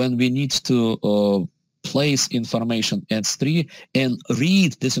when we need to place information in S3 and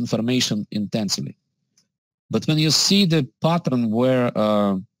read this information intensively. But when you see the pattern where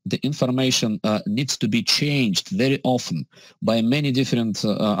the information needs to be changed very often by many different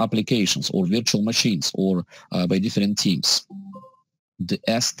applications or virtual machines or by different teams, the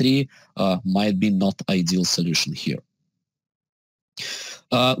S3 might be not ideal solution here.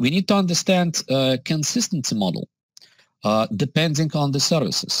 We need to understand consistency model depending on the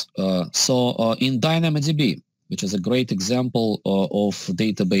services. So in DynamoDB, which is a great example of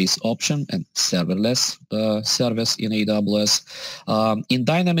database option and serverless service in AWS, in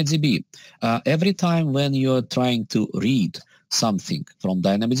DynamoDB, every time when you're trying to read something from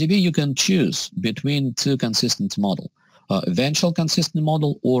DynamoDB, you can choose between two consistency models. Eventual consistency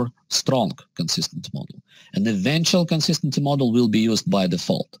model or strong consistency model. An eventual consistency model will be used by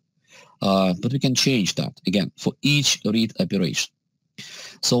default, but we can change that, again, for each read operation.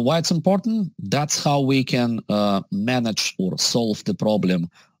 So why it's important? That's how we can manage or solve the problem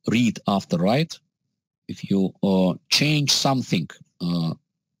read after write. If you change something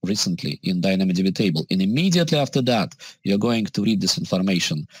recently in DynamoDB table, and immediately after that you're going to read this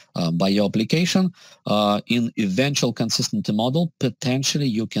information by your application. In eventual consistency model, potentially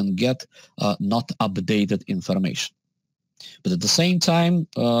you can get not updated information. But at the same time,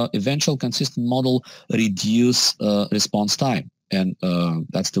 eventual consistent model reduce response time, and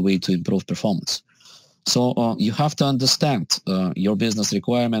that's the way to improve performance. So you have to understand your business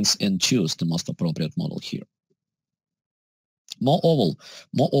requirements and choose the most appropriate model here.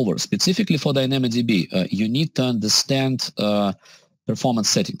 Moreover, specifically for DynamoDB, you need to understand performance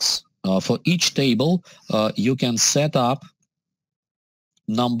settings. For each table, you can set up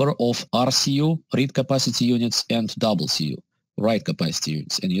number of RCU, read capacity units, and WCU, write capacity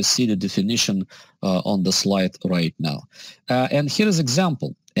units. And you see the definition on the slide right now. And here is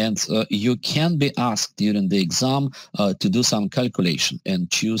example. And you can be asked during the exam to do some calculation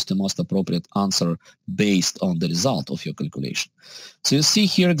and choose the most appropriate answer based on the result of your calculation. So you see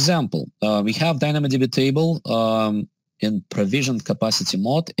here example. We have DynamoDB table in provisioned capacity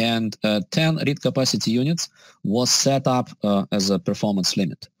mode, and 10 read capacity units was set up as a performance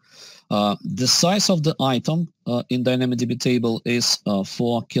limit. The size of the item in DynamoDB table is 4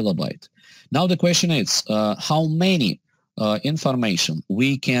 kilobyte. Now the question is, how many information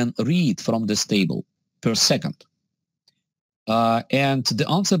we can read from this table per second? And the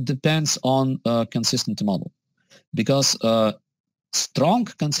answer depends on consistency model, because strong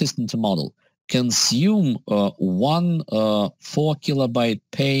consistency model consume 1 4 kilobyte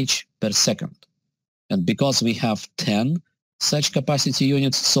page per second. And because we have 10 such capacity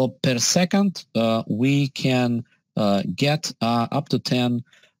units, so per second we can get up to 10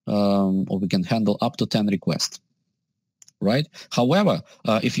 or we can handle up to 10 requests. Right? However,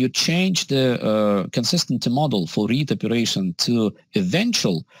 if you change the consistency model for read operation to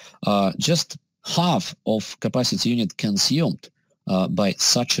eventual, just half of capacity unit consumed by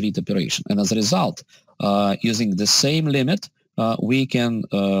such read operation. And as a result, using the same limit, we can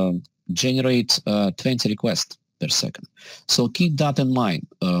generate 20 requests per second. So keep that in mind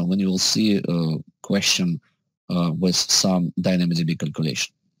when you will see a question with some DynamoDB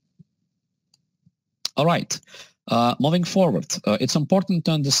calculation. All right. Moving forward, it's important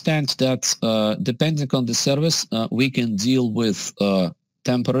to understand that depending on the service, we can deal with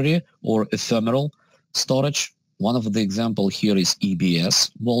temporary or ephemeral storage. One of the example here is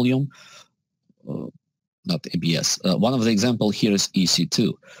EBS volume, not EBS. One of the example here is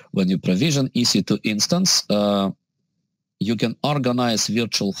EC2. When you provision EC2 instance, you can organize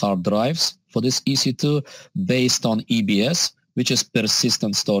virtual hard drives for this EC2 based on EBS, which is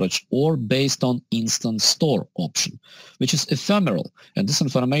persistent storage, or based on instant store option, which is ephemeral, and this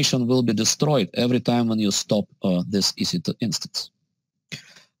information will be destroyed every time when you stop this EC2 instance.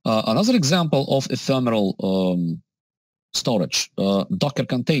 Another example of ephemeral storage, Docker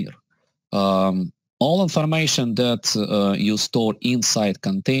container. All information that you store inside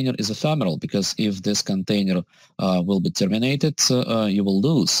container is ephemeral, because if this container will be terminated, you will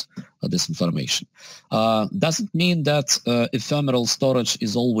lose this information. Doesn't mean that ephemeral storage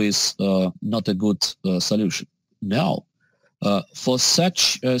is always not a good solution. No. For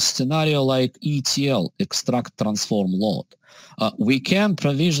such a scenario like ETL, extract, transform, load, we can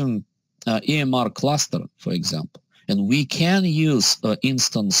provision EMR cluster, for example, and we can use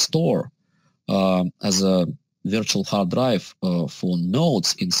instant store as a virtual hard drive for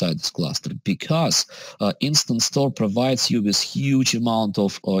nodes inside this cluster, because instant store provides you with huge amount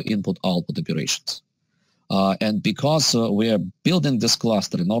of input-output operations. And because we are building this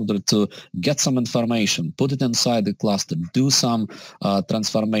cluster in order to get some information, put it inside the cluster, do some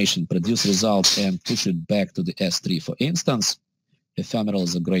transformation, produce results, and push it back to the S3, for instance, ephemeral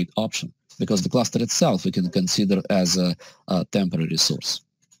is a great option, because the cluster itself we can consider as a temporary resource.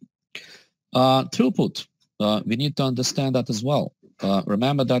 Throughput, we need to understand that as well.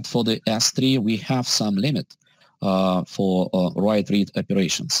 Remember that for the S3 we have some limit for write-read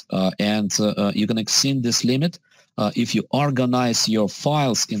operations, and you can exceed this limit if you organize your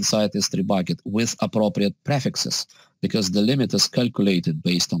files inside S3 bucket with appropriate prefixes, because the limit is calculated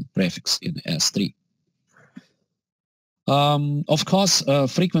based on prefix in S3. Of course,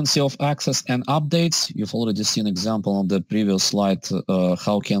 frequency of access and updates. You've already seen example on the previous slide,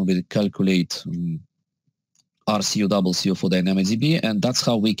 how can we calculate RCU, WCU for DynamoDB, and that's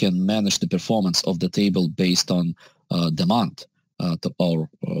how we can manage the performance of the table based on demand to our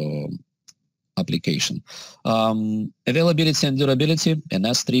application. Availability and durability. In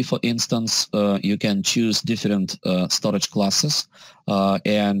S3, for instance, you can choose different storage classes,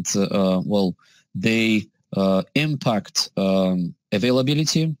 and well, they impact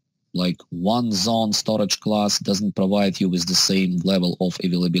availability, like one zone storage class doesn't provide you with the same level of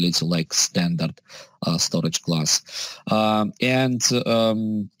availability like standard storage class.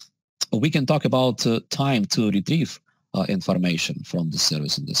 We can talk about time to retrieve information from the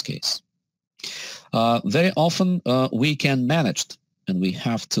service in this case. Very often we can manage and we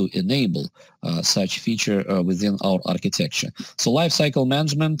have to enable such feature within our architecture. So lifecycle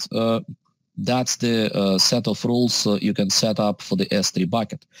management, that's the set of rules you can set up for the S3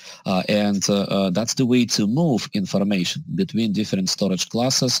 bucket. That's the way to move information between different storage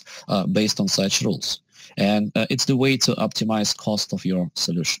classes based on such rules. And it's the way to optimize cost of your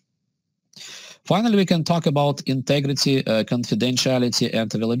solution. Finally, we can talk about integrity, confidentiality,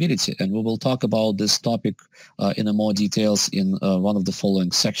 and availability, and we will talk about this topic in more details in one of the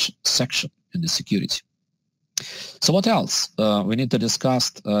following section in the security. So what else? We need to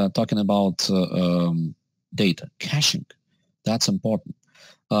discuss talking about data caching. That's important.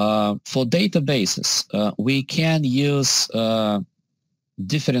 For databases, we can use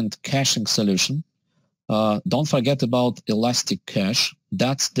different caching solution. Don't forget about Elastic Cache.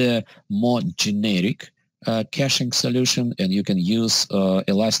 That's the more generic caching solution, and you can use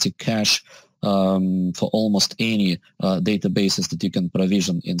Elastic Cache for almost any databases that you can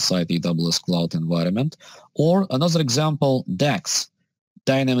provision inside the AWS cloud environment. Or another example, DAX,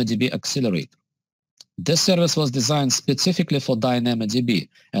 DynamoDB Accelerator. This service was designed specifically for DynamoDB,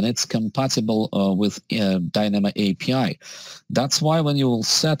 and it's compatible with Dynamo API. That's why when you will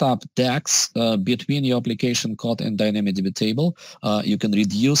set up DAX between your application code and DynamoDB table, you can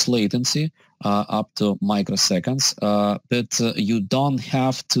reduce latency up to microseconds, but you don't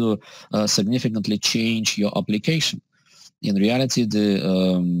have to significantly change your application. In reality,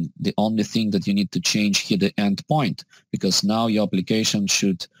 the only thing that you need to change here the endpoint, because now your application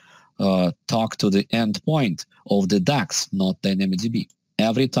should talk to the endpoint of the DAX, not DynamoDB.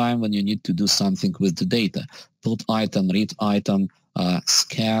 Every time when you need to do something with the data, put item, read item,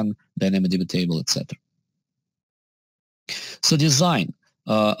 scan DynamoDB table, etc. So design,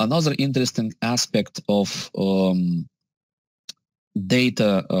 another interesting aspect of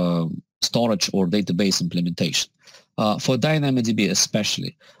data storage or database implementation. For DynamoDB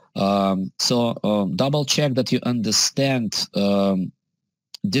especially. Double check that you understand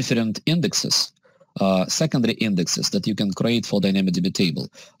different indexes, secondary indexes that you can create for DynamoDB table,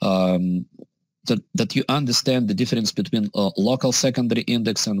 that you understand the difference between local secondary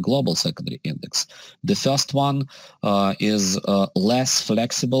index and global secondary index. The first one is less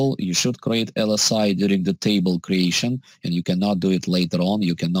flexible. You should create LSI during the table creation, and you cannot do it later on.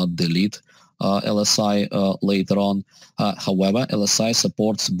 You cannot delete LSI later on. However, LSI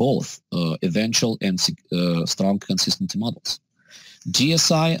supports both eventual and strong consistency models.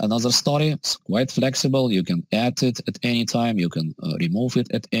 GSI, another story, it's quite flexible. You can add it at any time. You can remove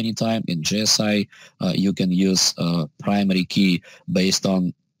it at any time. In GSI, you can use primary key based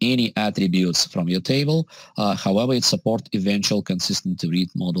on any attributes from your table. However, it supports eventual consistent read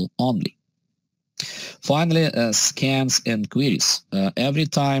model only. Finally, scans and queries. Every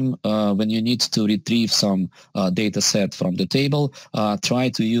time when you need to retrieve some data set from the table, try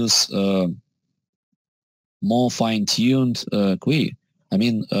to use more fine-tuned query. I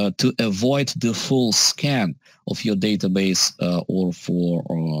mean, to avoid the full scan of your database or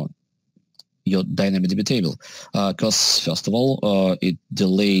for your DynamoDB table, because first of all, it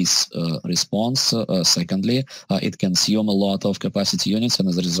delays response. Secondly, it consumes a lot of capacity units, and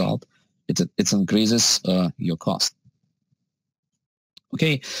as a result, it increases your cost.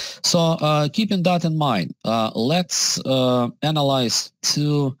 Okay, so keeping that in mind, let's analyze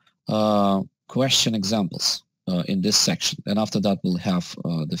two question examples in this section, and after that we'll have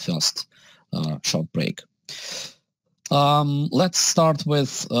the first short break. Let's start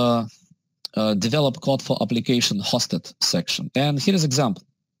with develop code for application hosted section, and here is example.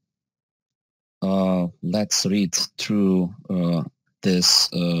 Let's read through this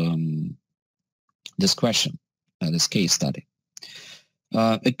question, this case study.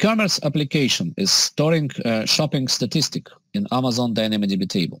 A commerce application is storing shopping statistic in Amazon DynamoDB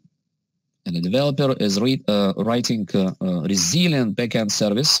table, and the developer is writing a resilient backend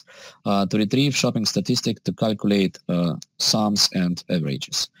service to retrieve shopping statistic to calculate sums and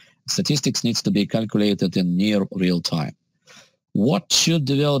averages. Statistics needs to be calculated in near real time. What should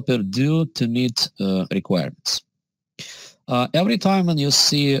developer do to meet requirements? Every time when you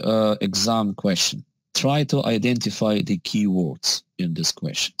see exam question, try to identify the keywords in these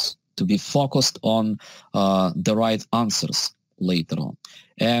questions to be focused on the right answers later on.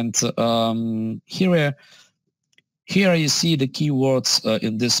 And here you see the keywords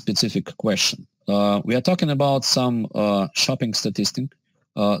in this specific question. We are talking about some shopping statistic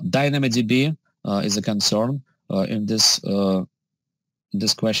DynamoDB is a concern in this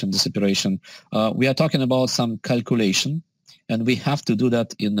question, this operation. We are talking about some calculation, and we have to do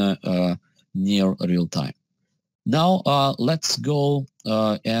that in near real time. Now let's go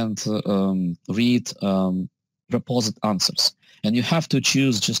and read proposed answers, and you have to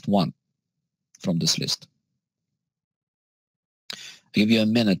choose just one from this list. I'll give you a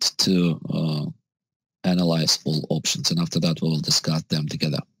minute to analyze all options, and after that we will discuss them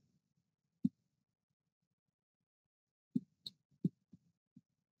together.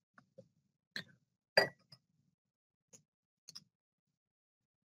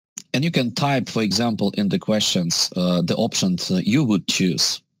 And you can type, for example, in the questions, the options you would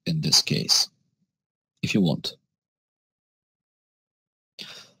choose in this case, if you want.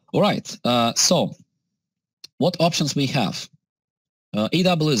 All right, so what options we have?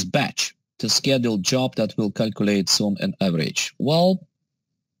 AWS batch to schedule job that will calculate sum and average. Well,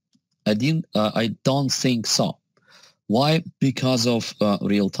 I don't think so. Why? Because of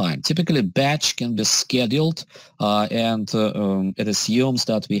real time. Typically, batch can be scheduled and it assumes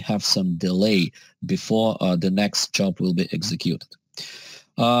that we have some delay before the next job will be executed.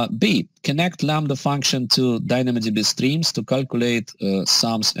 B, connect Lambda function to DynamoDB streams to calculate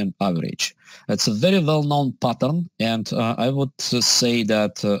sums and average. It's a very well-known pattern, and I would say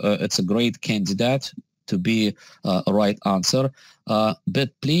that it's a great candidate to be a right answer. But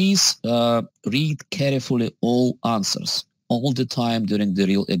please read carefully all answers all the time during the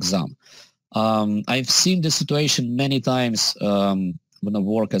real exam. I've seen this situation many times when I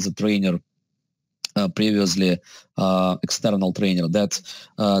work as a trainer previously, external trainer, that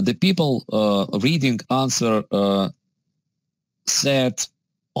the people reading answer said,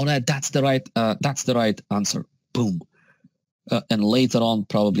 "Oh, that's the right answer." Boom. And later on,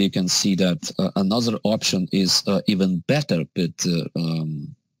 probably you can see that another option is even better, but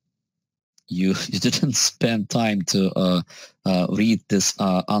you didn't spend time to read this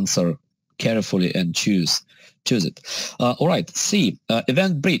answer carefully and choose it. All right, C,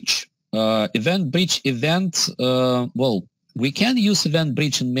 event bridge. Event bridge event, well, we can use event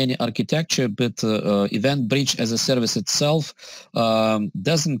bridge in many architecture, but event bridge as a service itself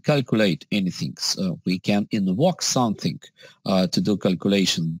doesn't calculate anything. So we can invoke something to do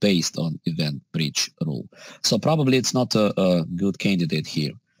calculation based on event bridge rule. So probably it's not a good candidate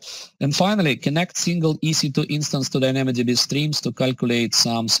here. And finally, connect single EC2 instance to DynamoDB streams to calculate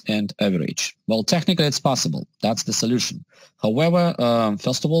sums and average. Well, technically it's possible. That's the solution. However,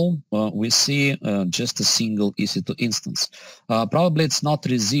 first of all, we see just a single EC2 instance. Probably it's not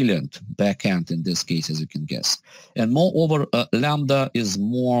resilient backend in this case, as you can guess. And moreover, Lambda is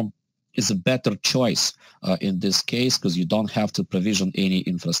a better choice in this case because you don't have to provision any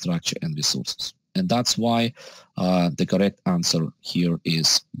infrastructure and resources. And that's why the correct answer here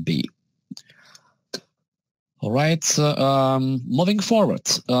is B. All right, moving forward.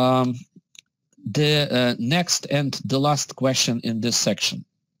 The next and the last question in this section.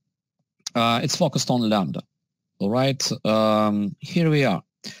 It's focused on Lambda. All right, here we are.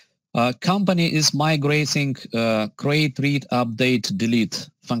 Company is migrating create, read, update, delete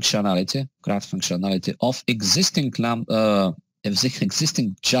functionality, CRUD functionality of existing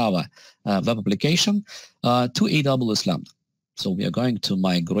Java web application to AWS Lambda. So we are going to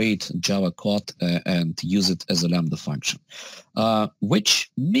migrate Java code and use it as a Lambda function.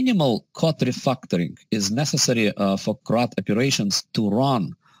 Which minimal code refactoring is necessary for CRUD operations to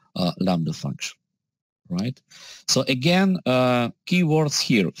run Lambda function, right? So again, keywords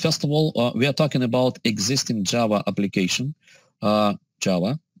here. First of all, we are talking about existing Java application,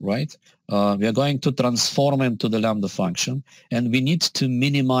 Java, right? We are going to transform into the Lambda function, and we need to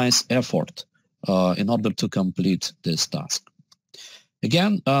minimize effort in order to complete this task.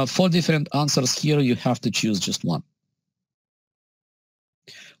 Again, 4 different answers here. You have to choose just one.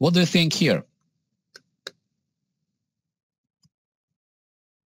 What do you think here?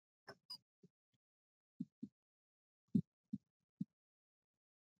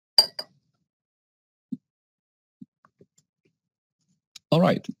 All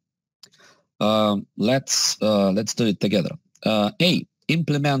right. Let's do it together. A,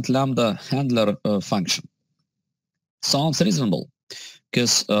 implement Lambda handler function. Sounds reasonable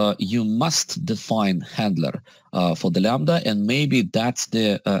because you must define handler for the Lambda, and maybe that's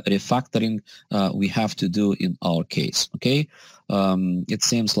the refactoring we have to do in our case. Okay, it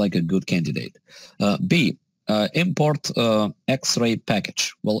seems like a good candidate. B, import X-ray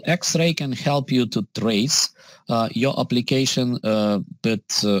package. Well, X-ray can help you to trace your application, but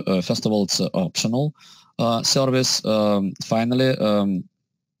first of all, it's an optional service. Finally,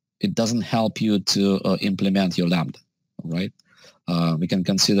 it doesn't help you to implement your Lambda, right? we can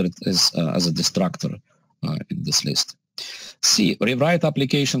consider it as a destructor in this list. C, rewrite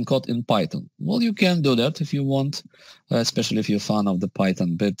application code in Python. Well, you can do that if you want, especially if you're a fan of the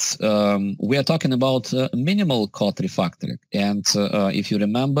Python, but we are talking about minimal code refactoring. And if you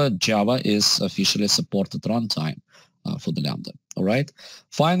remember, Java is officially supported runtime for the Lambda, all right?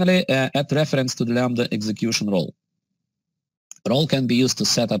 Finally, add reference to the Lambda execution role. Role can be used to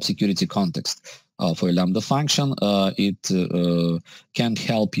set up security context. For a Lambda function, it can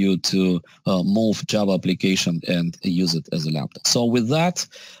help you to move Java application and use it as a Lambda. So with that,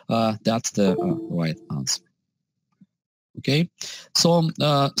 that's the right answer. Okay, so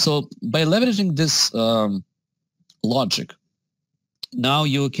so by leveraging this logic, now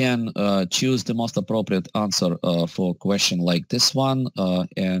you can choose the most appropriate answer for a question like this one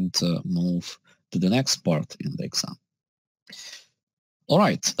and move to the next part in the exam. All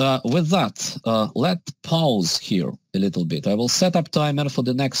right, with that, let's pause here a little bit. I will set up timer for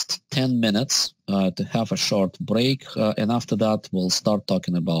the next 10 minutes to have a short break, and after that, we'll start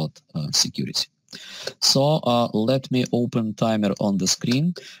talking about security. So let me open timer on the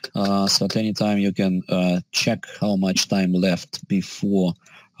screen, so at any time you can check how much time left before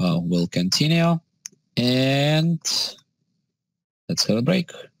we'll continue, and let's have a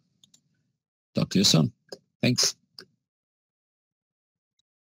break. Talk to you soon. Thanks.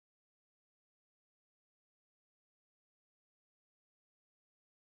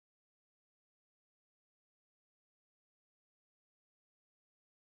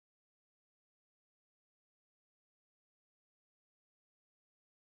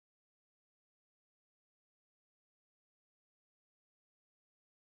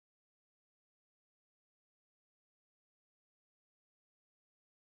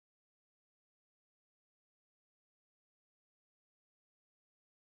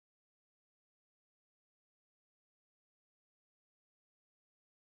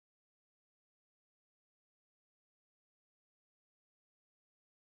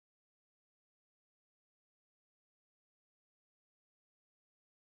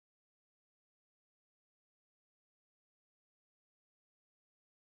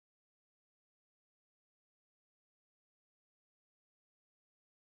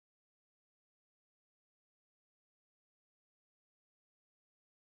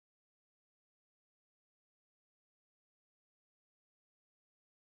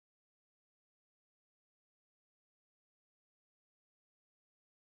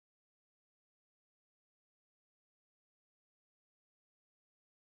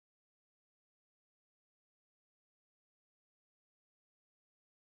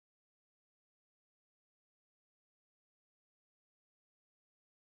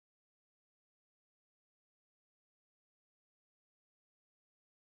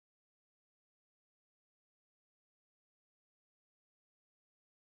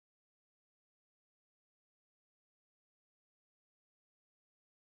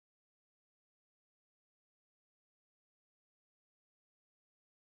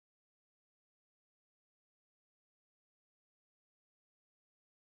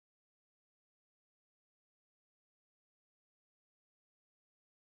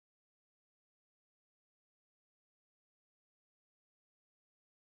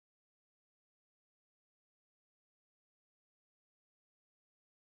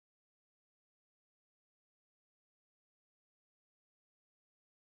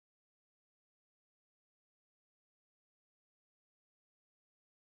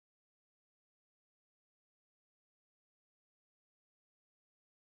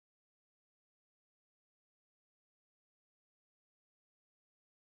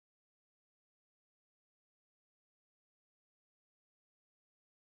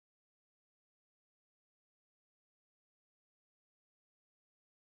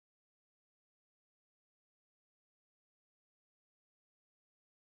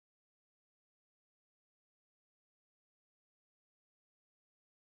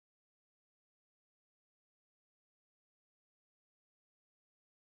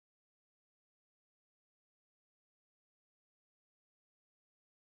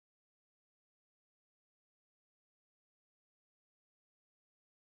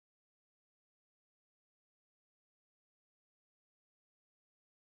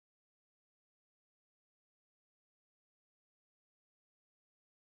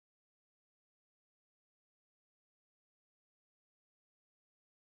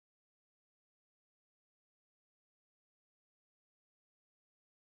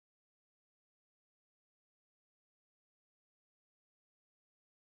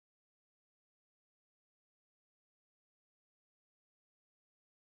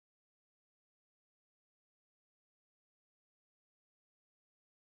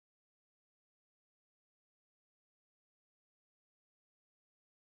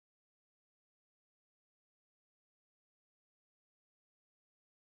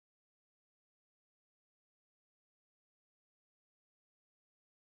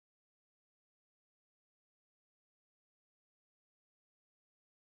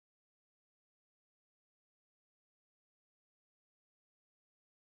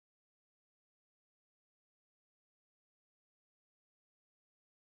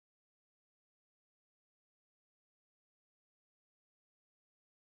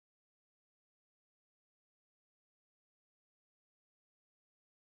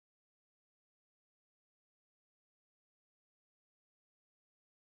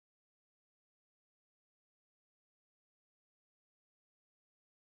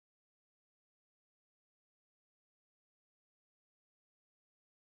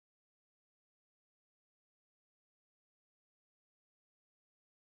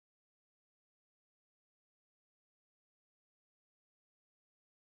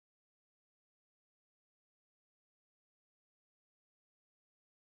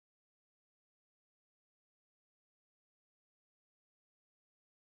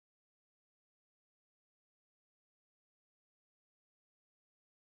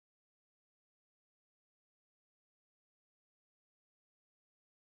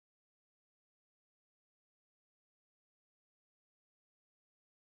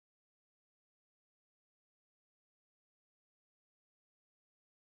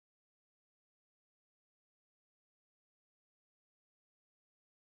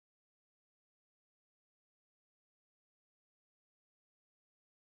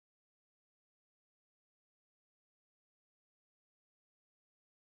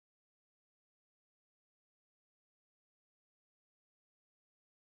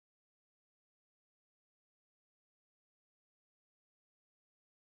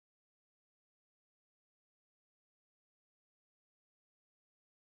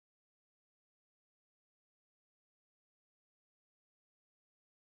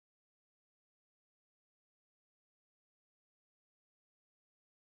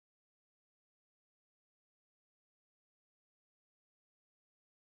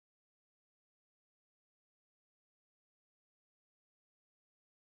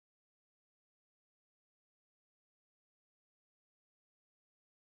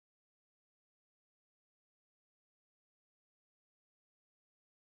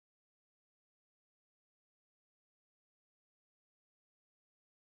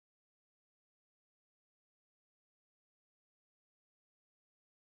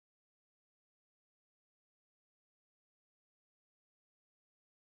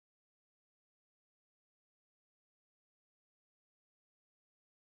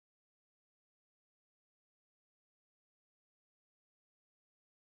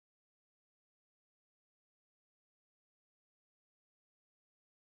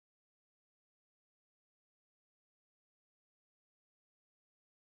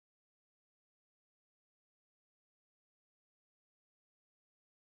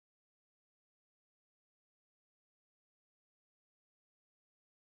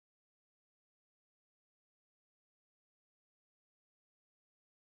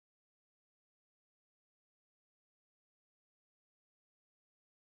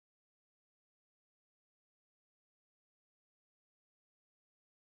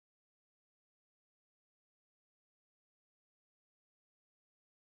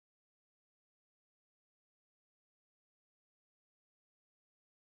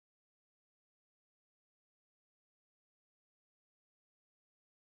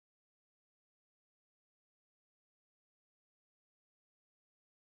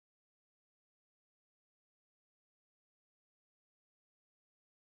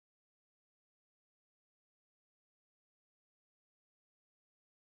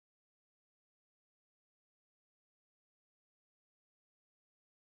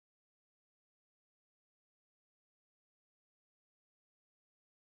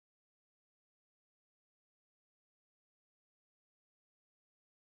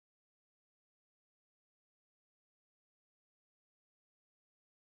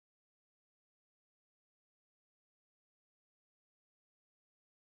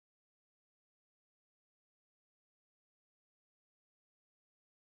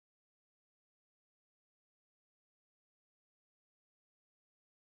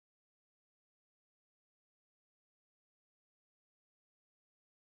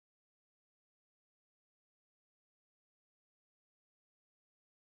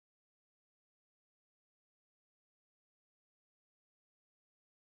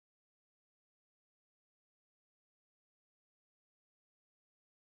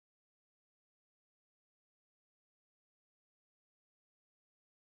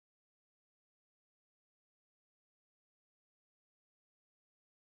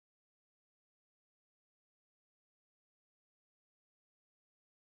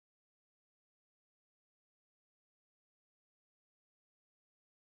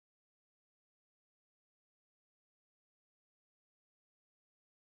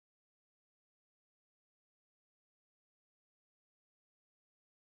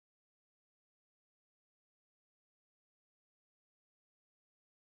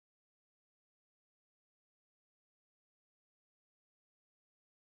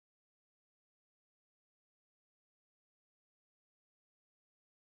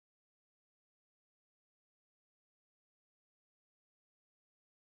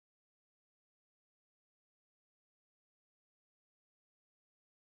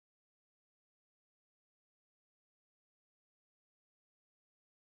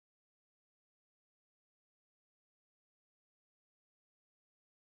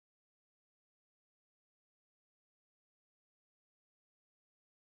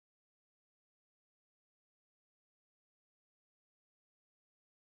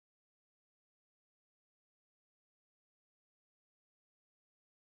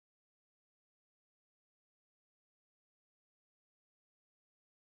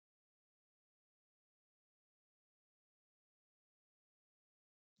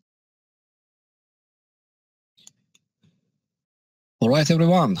 All right,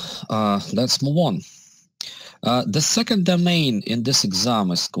 everyone, let's move on. The second domain in this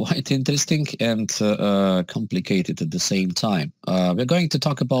exam is quite interesting and complicated at the same time. We're going to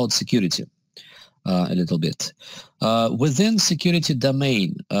talk about security a little bit. Within security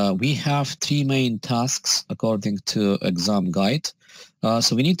domain, we have three main tasks according to exam guide.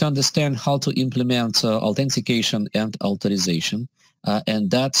 So we need to understand how to implement authentication and authorization. And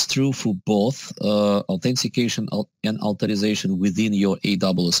that's true for both authentication and authorization within your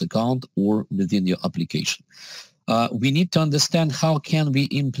AWS account or within your application. We need to understand how can we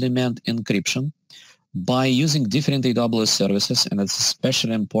implement encryption by using different AWS services, and it's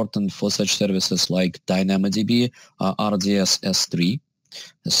especially important for such services like DynamoDB, RDS S3,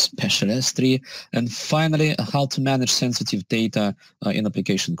 especially S3, and finally, how to manage sensitive data in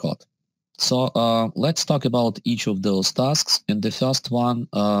application code. So let's talk about each of those tasks. And the first one,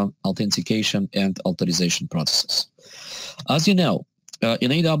 authentication and authorization processes. As you know, in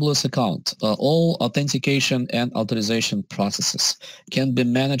AWS account, all authentication and authorization processes can be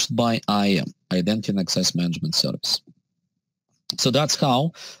managed by IAM, Identity and Access Management Service. So that's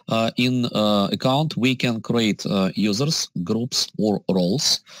how in account we can create users, groups, or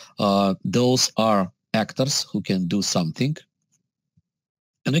roles. Those are actors who can do something.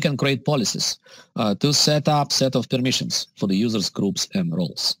 And we can create policies to set up set of permissions for the users, groups, and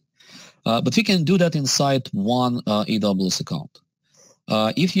roles. But we can do that inside one AWS account.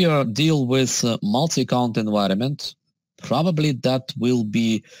 If you deal with multi-account environment, probably that will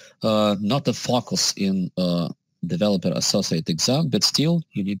be not a focus in developer associate exam, but still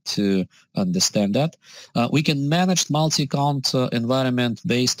you need to understand that. We can manage multi-account environment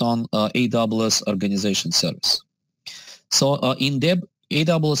based on AWS organization service. So in the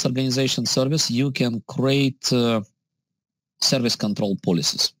AWS organization service, you can create service control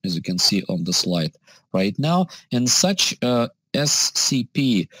policies, as you can see on the slide right now. And such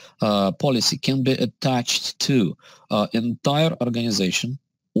SCP policy can be attached to entire organization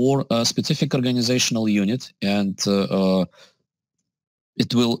or a specific organizational unit, and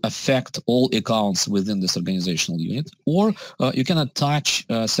it will affect all accounts within this organizational unit. Or you can attach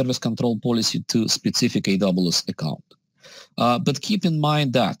service control policy to specific AWS account. But keep in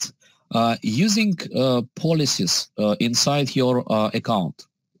mind that using policies inside your account,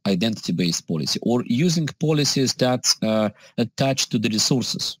 identity-based policy, or using policies that attach to the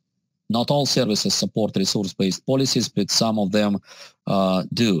resources. Not all services support resource-based policies, but some of them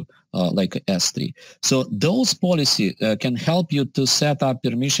do, like S3. So those policies can help you to set up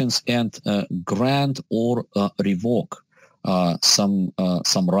permissions and grant or revoke some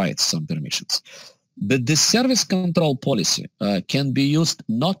rights, some permissions. But the service control policy can be used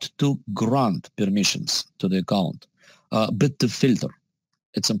not to grant permissions to the account, but to filter.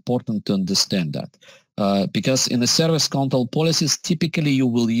 It's important to understand that because in the service control policies, typically you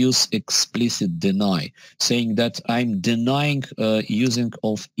will use explicit deny, saying that I'm denying using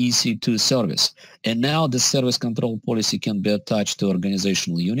of EC2 service. And now the service control policy can be attached to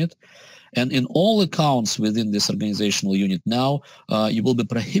organizational unit. And in all accounts within this organizational unit now, you will be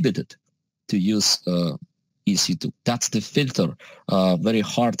prohibited to use EC2. That's the filter, very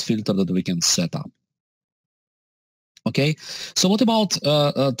hard filter that we can set up. Okay, so what about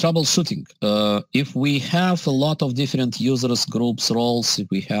troubleshooting? If we have a lot of different users, groups, roles, if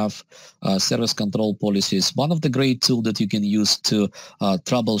we have service control policies, one of the great tools that you can use to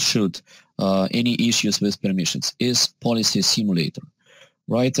troubleshoot any issues with permissions is Policy Simulator.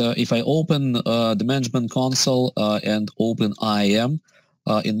 Right? If I open the Management Console and open IAM,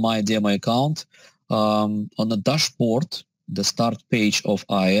 in my demo account, on the dashboard, the start page of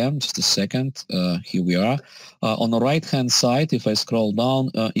IAM, just a second, here we are. On the right-hand side, if I scroll down,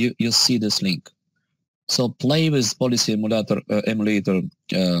 you see this link. So play with Policy Emulator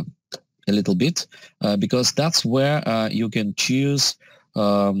a little bit, because that's where you can choose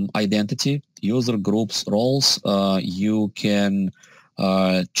identity, user groups, roles. You can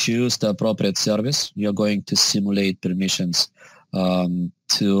choose the appropriate service. You're going to simulate permissions and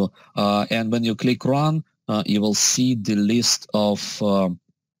when you click run, you will see the list of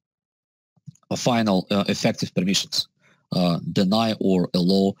final effective permissions, deny or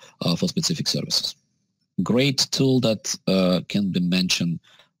allow for specific services. Great tool that can be mentioned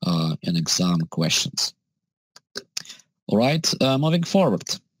in exam questions. All right, moving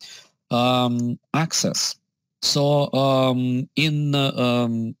forward. Access. So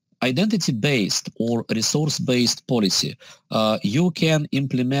in identity-based or resource-based policy, you can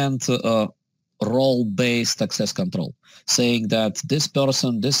implement role-based access control, saying that this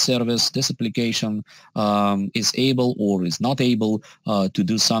person, this service, this application is able or is not able to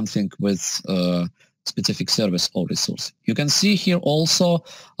do something with specific service or resource. You can see here also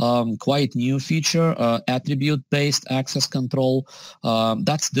quite new feature, attribute-based access control.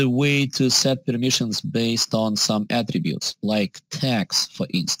 That's the way to set permissions based on some attributes, like tags, for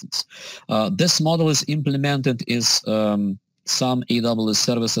instance. This model is implemented in some AWS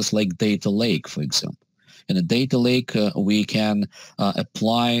services like Data Lake, for example. In a data lake, we can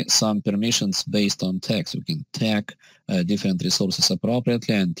apply some permissions based on tags. We can tag different resources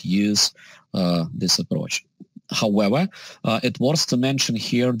appropriately and use this approach. However, it's worth to mention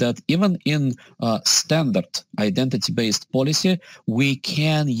here that even in standard identity-based policy, we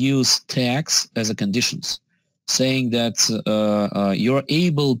can use tags as a conditions, saying that you're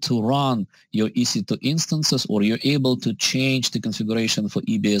able to run your EC2 instances, or you're able to change the configuration for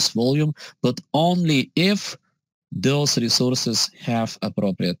EBS volume, but only if those resources have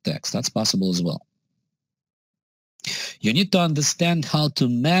appropriate tags. That's possible as well. You need to understand how to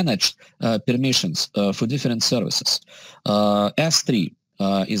manage permissions for different services. S3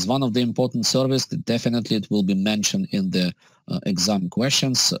 is one of the important services that definitely it will be mentioned in the exam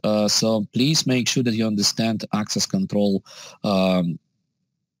questions. So please make sure that you understand access control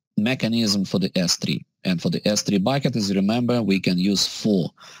mechanism for the S3. And for the S3 bucket, as you remember, we can use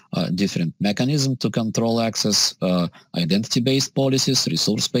 4 different mechanisms to control access: identity-based policies,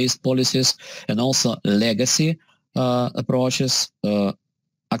 resource-based policies, and also legacy approaches,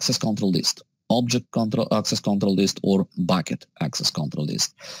 access control list, object control access control list, or bucket access control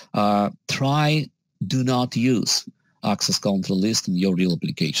list. Do not use access control list in your real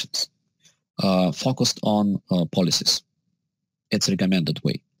applications. Focused on policies. It's a recommended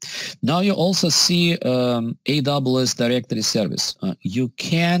way. Now you also see AWS Directory Service. You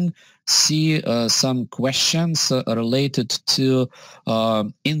can see some questions related to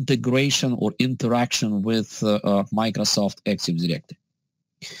integration or interaction with Microsoft Active Directory.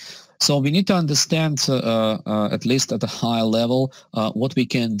 So we need to understand, at least at a high level, what we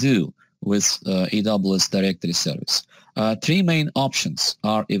can do with AWS Directory Service. 3 main options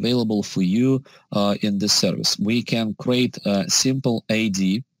are available for you in this service. We can create a simple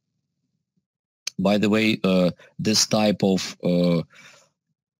AD. By the way, this type of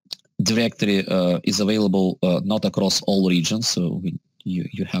directory is available not across all regions, so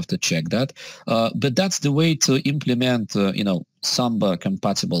you have to check that. But that's the way to implement, Samba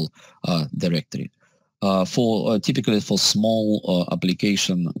compatible directory. Typically for small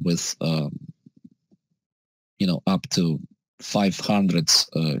application with up to 500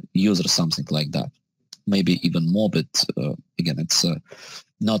 users, something like that, maybe even more. But again, it's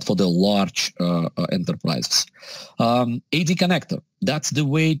not for the large enterprises. AD connector, that's the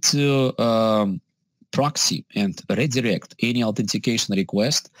way to proxy and redirect any authentication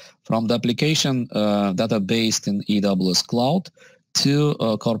request from the application that are based in AWS Cloud to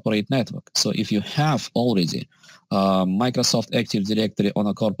a corporate network. So if you have already Microsoft Active Directory on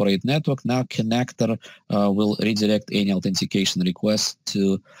a corporate network, now connector will redirect any authentication request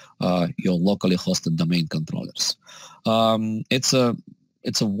to your locally hosted domain controllers.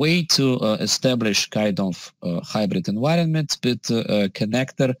 It's a way to establish kind of hybrid environment, but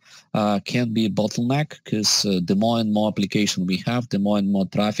connector can be a bottleneck, because the more and more application we have, the more and more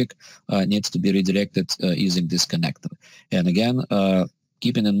traffic needs to be redirected using this connector. And again,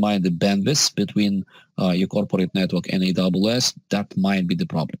 keeping in mind the bandwidth between your corporate network and AWS, that might be the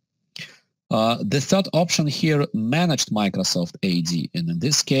problem. The third option here, managed Microsoft AD. And in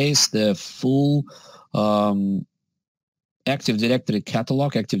this case, the full Active Directory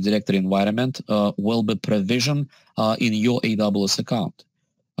catalog, Active Directory environment will be provisioned in your AWS account.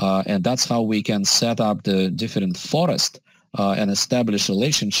 And that's how we can set up the different forest and establish a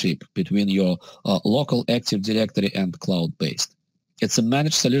relationship between your local Active Directory and cloud-based. It's a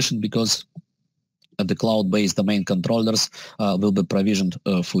managed solution because the cloud-based domain controllers will be provisioned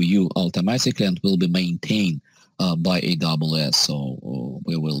for you automatically and will be maintained by AWS. So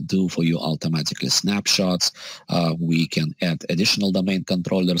we will do for you automatically snapshots. We can add additional domain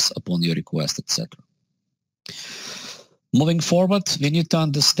controllers upon your request, etc. Moving forward, we need to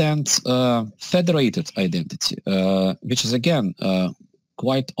understand federated identity, which is again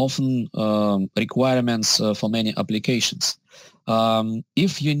quite often requirements for many applications.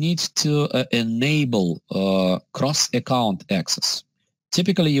 If you need to enable cross-account access,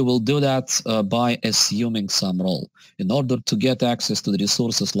 typically you will do that by assuming some role. In order to get access to the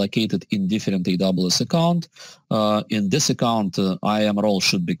resources located in different AWS account, in this account IAM role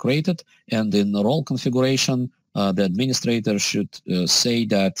should be created, and in the role configuration the administrator should say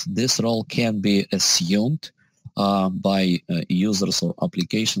that this role can be assumed by users or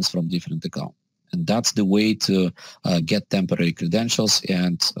applications from different accounts. And that's the way to get temporary credentials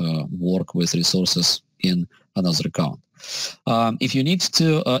and work with resources in another account. If you need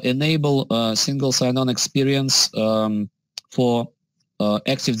to enable a single sign-on experience for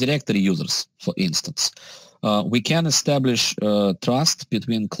Active Directory users, for instance, we can establish trust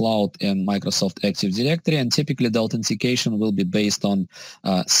between cloud and Microsoft Active Directory, and typically the authentication will be based on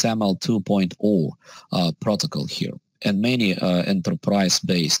SAML 2.0 protocol here. And many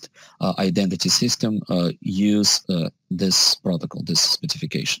enterprise-based identity systems use this protocol, this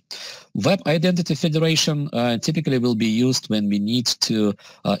specification. Web Identity Federation typically will be used when we need to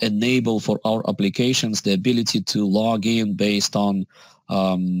enable for our applications the ability to log in based on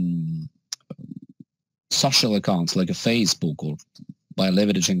social accounts like a Facebook, or by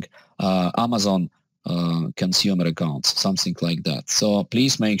leveraging Amazon consumer accounts, something like that. So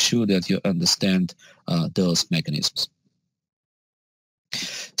please make sure that you understand those mechanisms.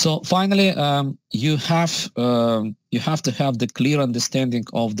 So finally, you have to have the clear understanding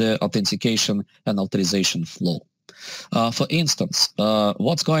of the authentication and authorization flow. For instance,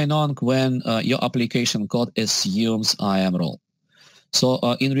 what's going on when your application code assumes IAM role? So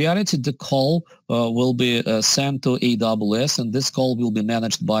in reality, the call will be sent to AWS, and this call will be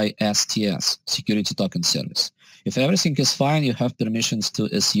managed by STS, Security Token Service. If everything is fine, you have permissions to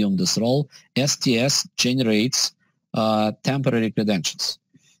assume this role. STS generates temporary credentials.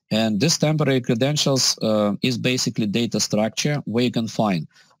 And this temporary credentials is basically data structure where you can find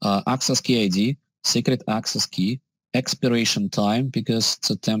access key ID, secret access key, expiration time, because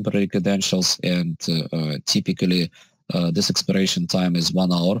it's a temporary credentials, and typically this expiration time is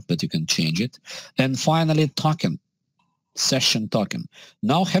 1 hour, but you can change it. And finally, token, session token.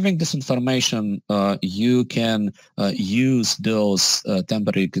 Now, having this information, you can use those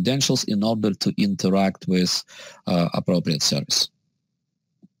temporary credentials in order to interact with appropriate service.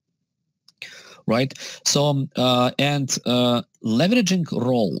 Right? So, leveraging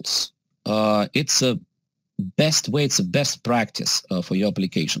roles, it's a best way, it's a best practice for your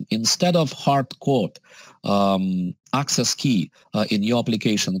application. Instead of hard code access key in your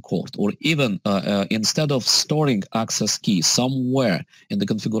application code, or even instead of storing access key somewhere in the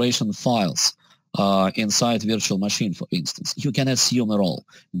configuration files inside virtual machine, for instance, you can assume a role,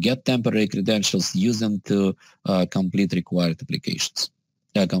 get temporary credentials, use them to complete required applications,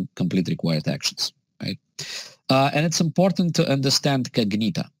 complete required actions, right? And it's important to understand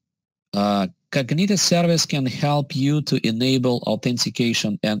Cognita. Cognita service can help you to enable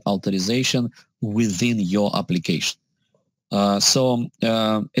authentication and authorization within your application. So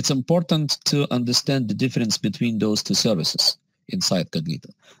it's important to understand the difference between those two services inside Cognita.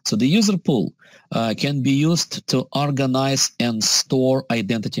 So the user pool can be used to organize and store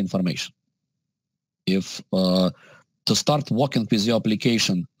identity information. If to start working with your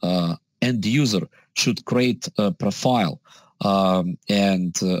application, end user should create a profile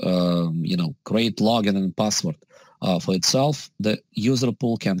and create login and password for itself, the user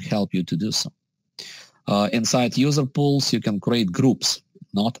pool can help you to do so. Inside user pools, you can create groups,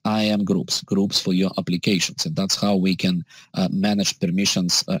 not IAM groups, groups for your applications, and that's how we can manage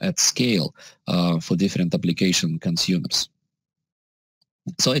permissions at scale for different application consumers.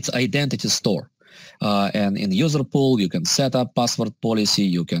 So it's identity store. And in user pool, you can set up password policy.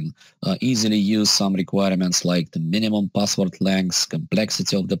 You can easily use some requirements like the minimum password length,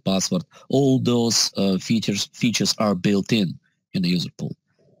 complexity of the password. All those features are built in the user pool.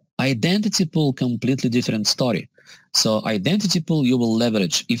 Identity pool, completely different story. So identity pool you will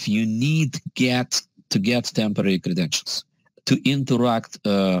leverage if you need to get temporary credentials to interact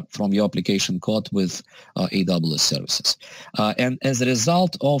from your application code with AWS services. And as a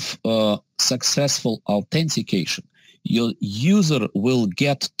result of successful authentication, your user will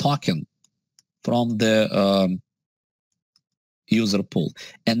get token from the user pool.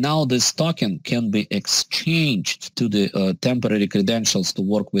 And now this token can be exchanged to the temporary credentials to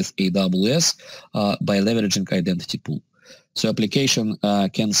work with AWS by leveraging identity pool. So application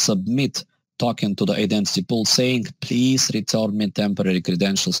can submit token to the identity pool saying, please return me temporary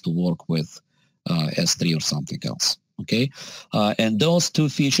credentials to work with S3 or something else. Okay, and those two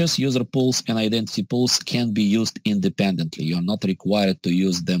features, user pools and identity pools, can be used independently. You're not required to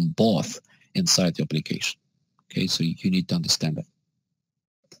use them both inside your application. Okay, so you need to understand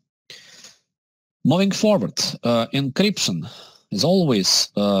that. Moving forward, encryption is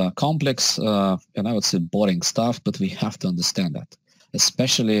always complex and I would say boring stuff, but we have to understand that,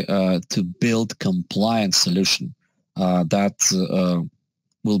 especially to build compliant solution that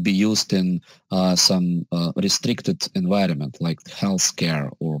will be used in some restricted environment like healthcare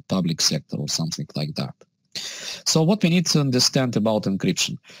or public sector or something like that. So what we need to understand about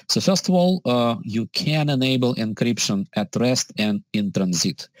encryption. So first of all, you can enable encryption at rest and in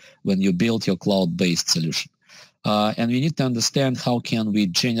transit when you build your cloud-based solution. And we need to understand how can we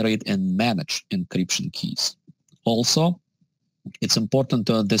generate and manage encryption keys. Also, it's important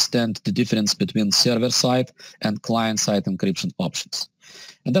to understand the difference between server-side and client-side encryption options.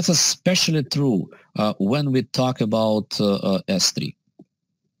 And that's especially true when we talk about S3.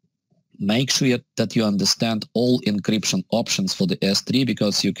 Make sure that you understand all encryption options for the S3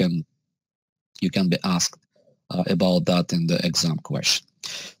 because you can be asked about that in the exam question.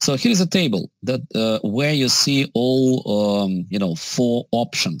 So here's a table that where you see all 4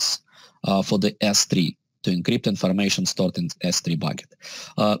 options for the S3 to encrypt information stored in S3 bucket.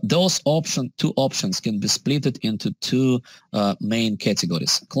 Those two options can be split into 2 main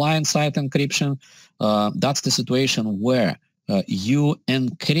categories. Client-side encryption, that's the situation where you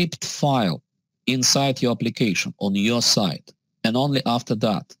encrypt file inside your application on your side, and only after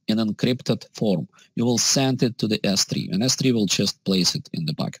that, in encrypted form, you will send it to the S3, and S3 will just place it in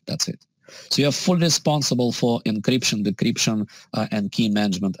the bucket. That's it. So you are fully responsible for encryption, decryption, and key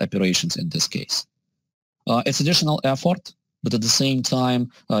management operations in this case. It's additional effort, but at the same time,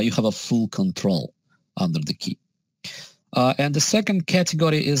 you have a full control under the key. And the second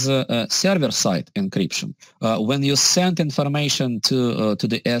category is server-side encryption. When you send information to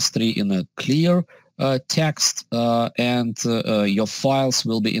the S3 in a clear text, and your files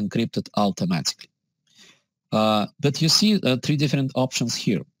will be encrypted automatically. But you see 3 different options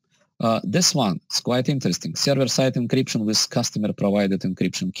here. This one is quite interesting, server-side encryption with customer-provided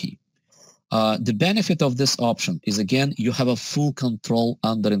encryption key. The benefit of this option is, again, you have a full control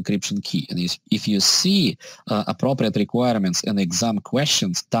under encryption key. And if you see appropriate requirements in exam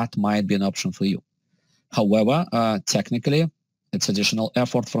questions, that might be an option for you. However, technically, it's additional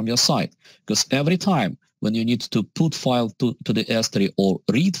effort from your side, because every time when you need to put file to the S3 or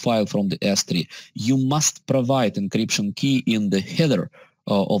read file from the S3, you must provide encryption key in the header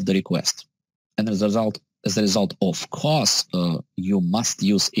of the request. And as a result, of course, you must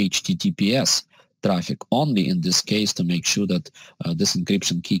use HTTPS traffic only in this case to make sure that this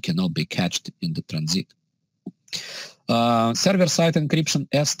encryption key cannot be cached in the transit. Server-side encryption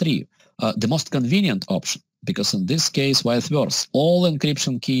S3, the most convenient option, because in this case, vice versa, all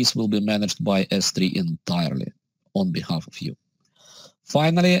encryption keys will be managed by S3 entirely on behalf of you.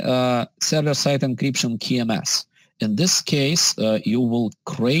 Finally, server-side encryption KMS. In this case, you will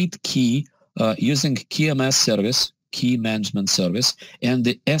create key using KMS service, key management service, and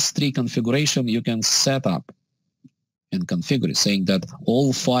the S3 configuration you can set up and configure, saying that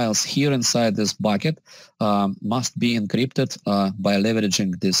all files here inside this bucket must be encrypted by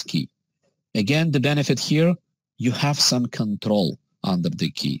leveraging this key. Again, the benefit here, you have some control under the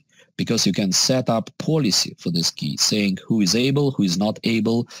key, because you can set up policy for this key, saying who is able, who is not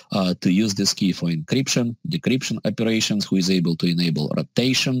able to use this key for encryption, decryption operations, who is able to enable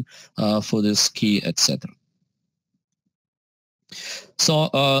rotation for this key, etc. So,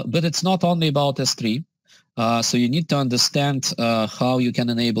 but it's not only about S3. So you need to understand how you can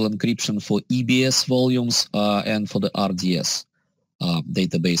enable encryption for EBS volumes and for the RDS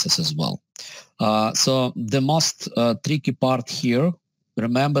databases as well. So the most tricky part here,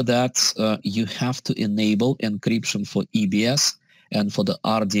 remember that you have to enable encryption for EBS and for the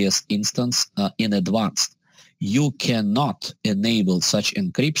RDS instance in advance. You cannot enable such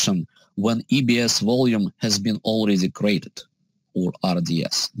encryption when EBS volume has been already created, or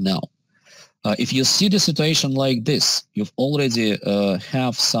RDS. Now, if you see the situation like this, you've already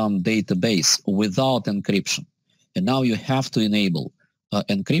have some database without encryption, and now you have to enable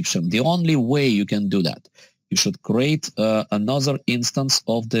encryption. The only way you can do that, you should create another instance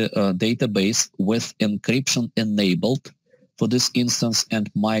of the database with encryption enabled for this instance and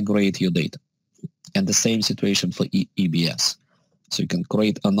migrate your data. And the same situation for EBS. So you can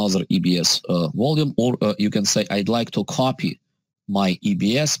create another EBS volume, or you can say, I'd like to copy my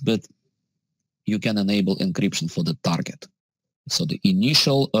EBS, but you can enable encryption for the target. So the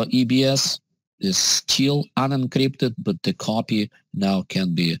initial EBS is still unencrypted, but the copy now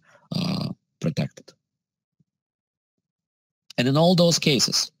can be protected. And in all those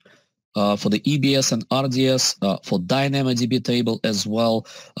cases, for the EBS and RDS, for DynamoDB table as well,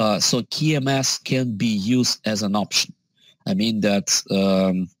 so KMS can be used as an option. I mean that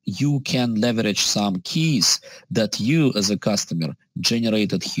you can leverage some keys that you as a customer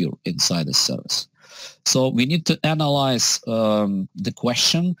generated here inside the service. So we need to analyze the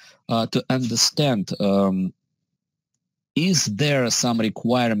question to understand is there some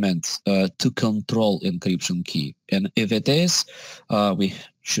requirement to control encryption key? And if it is, we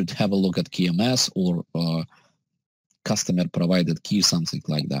should have a look at KMS or customer provided key, something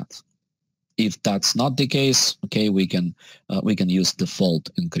like that. If that's not the case, okay, we can use default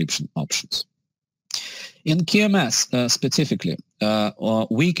encryption options. In KMS specifically,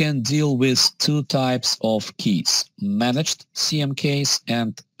 we can deal with two types of keys: managed CMKs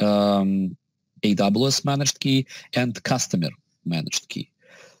and AWS managed key and customer managed key.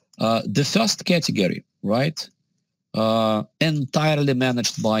 The first category, right, entirely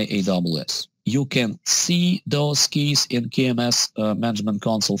managed by AWS. You can see those keys in KMS Management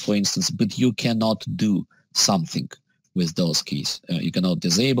Console, for instance, but you cannot do something with those keys. You cannot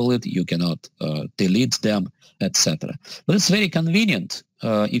disable it, you cannot delete them, etc. But it's very convenient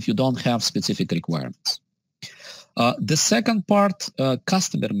if you don't have specific requirements. The second part,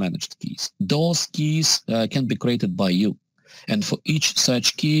 customer managed keys. Those keys can be created by you. And for each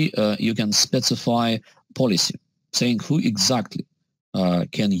such key, you can specify policy saying who exactly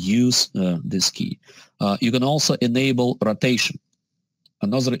can use this key. You can also enable rotation,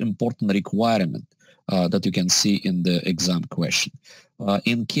 another important requirement that you can see in the exam question.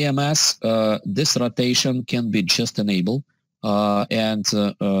 In KMS, this rotation can be just enabled, and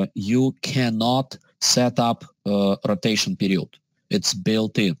you cannot set up rotation period. It's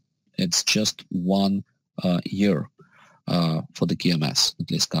built in. It's just 1 year for the KMS, at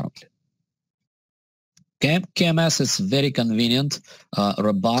least currently. KMS is very convenient,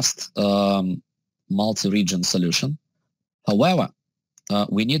 robust, multi-region solution. However,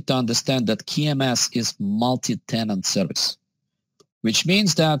 we need to understand that KMS is multi-tenant service, which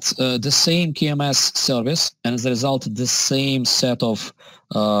means that the same KMS service, and as a result, the same set of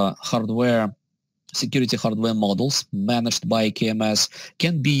security hardware models managed by KMS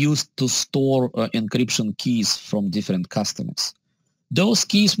can be used to store encryption keys from different customers. Those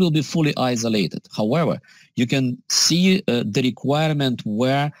keys will be fully isolated. However, you can see the requirement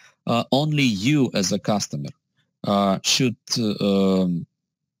where only you as a customer should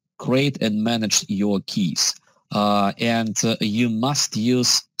create and manage your keys. And you must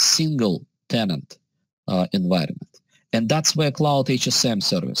use single tenant environment. And that's where Cloud HSM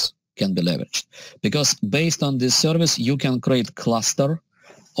service can be leveraged. Because based on this service, you can create cluster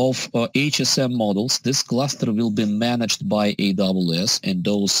of HSM models. This cluster will be managed by AWS, and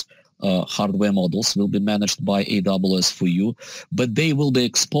those hardware models will be managed by AWS for you, but they will be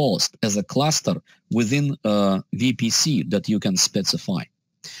exposed as a cluster within VPC that you can specify.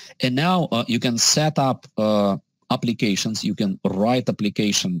 And now you can set up applications. You can write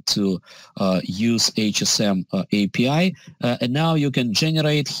application to use HSM API, and now you can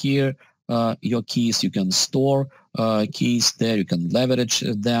generate here your keys. You can store keys there. You can leverage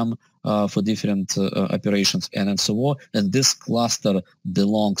them for different operations and so on. And this cluster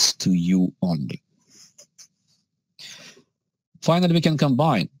belongs to you only. Finally, we can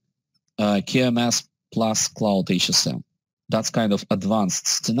combine KMS plus Cloud HSM. That's kind of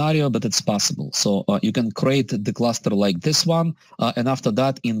advanced scenario, but it's possible. So you can create the cluster like this one, and after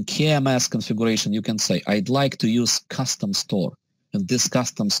that, in KMS configuration, you can say, I'd like to use custom store. And this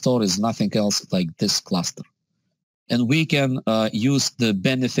custom store is nothing else like this cluster. And we can use the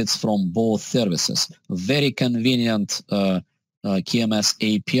benefits from both services. Very convenient KMS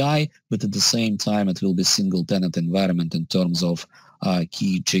API, but at the same time, it will be single tenant environment in terms of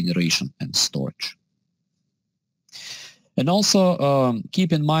key generation and storage. And also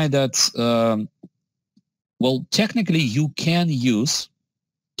keep in mind that, well, technically you can use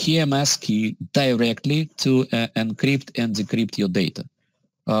KMS key directly to encrypt and decrypt your data.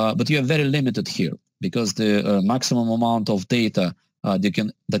 But you are very limited here because the maximum amount of data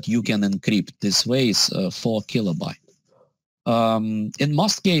that you can encrypt this way is 4 kilobytes. In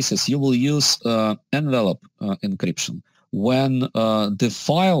most cases, you will use envelope encryption when the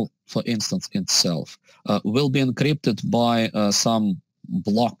file, for instance, itself will be encrypted by some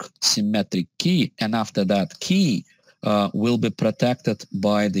block symmetric key, and after that key will be protected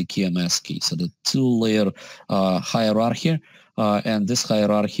by the KMS key. So the two-layer hierarchy, and this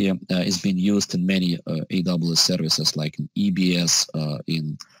hierarchy is being used in many AWS services like in EBS,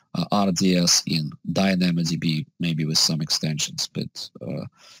 in RDS, in DynamoDB, maybe with some extensions, but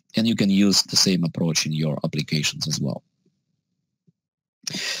and you can use the same approach in your applications as well.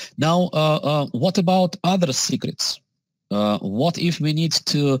 Now, what about other secrets? What if we need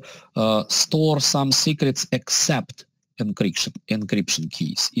to store some secrets except encryption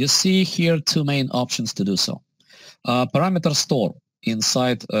keys? You see here two main options to do so. Parameter store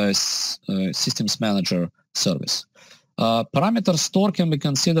inside Systems Manager service. Parameter store can be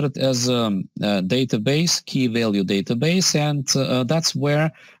considered as a database, key value database, and that's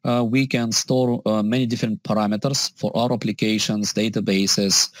where we can store many different parameters for our applications,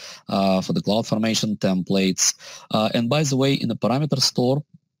 databases, for the CloudFormation templates. And by the way, in the parameter store,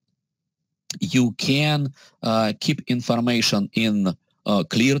 you can keep information in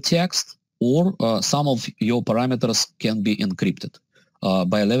clear text, or some of your parameters can be encrypted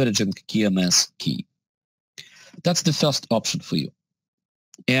by leveraging KMS key. That's the first option for you.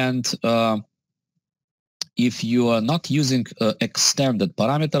 And if you are not using extended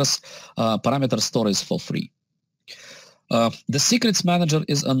parameters, parameter store is for free. The Secrets Manager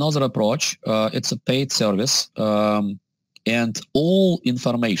is another approach. It's a paid service, and all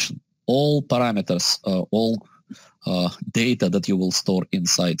information, all parameters, all data that you will store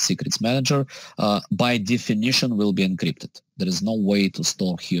inside Secrets Manager, by definition will be encrypted. There is no way to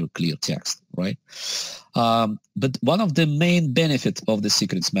store here clear text, right? But one of the main benefits of the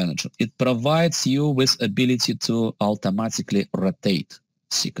Secrets Manager, it provides you with ability to automatically rotate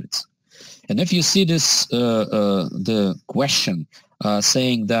secrets. And if you see this, the question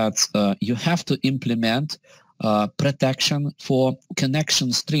saying that you have to implement protection for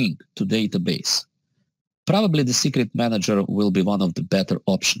connection string to database, probably the Secret Manager will be one of the better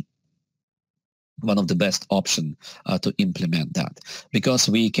option, one of the best option to implement that, because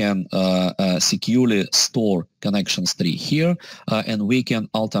we can securely store connection string here, and we can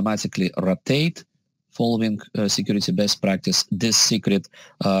automatically rotate, following security best practice, this secret,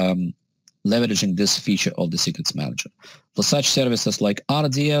 leveraging this feature of the Secrets Manager. For such services like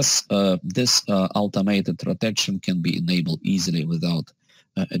RDS, this automated rotation can be enabled easily without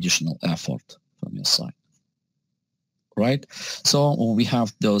additional effort from your side. Right? So we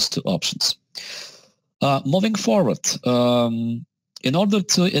have those two options. Moving forward, in order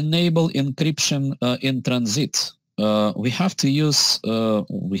to enable encryption in transit, we have to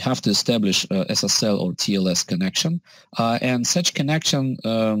establish SSL or TLS connection, and such connection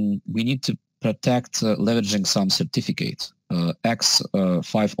we need to protect leveraging some certificates,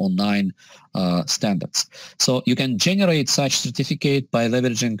 X509 standards. So you can generate such certificate by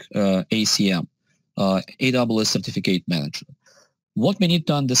leveraging ACM, AWS Certificate Manager. What we need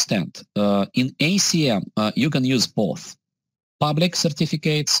to understand, in ACM, you can use both public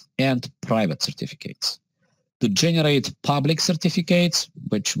certificates and private certificates. To generate public certificates,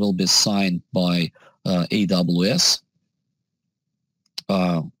 which will be signed by AWS,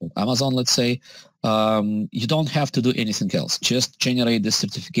 Amazon, let's say, you don't have to do anything else. Just generate the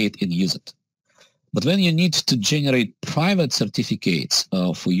certificate and use it. But when you need to generate private certificates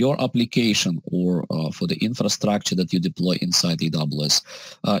for your application or for the infrastructure that you deploy inside AWS,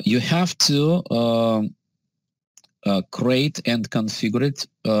 you have to create and configure it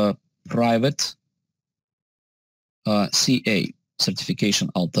private CA, Certification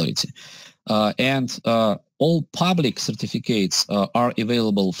Authority. And all public certificates are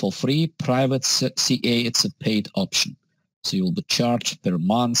available for free. Private CA, it's a paid option. So you will be charged per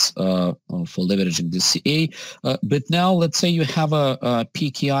month for leveraging this CA. But now let's say you have a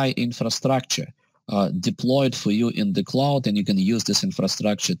PKI infrastructure deployed for you in the cloud, and you can use this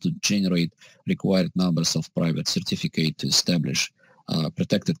infrastructure to generate required numbers of private certificate to establish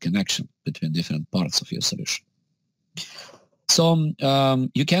protected connection between different parts of your solution. So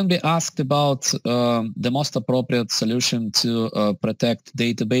you can be asked about the most appropriate solution to protect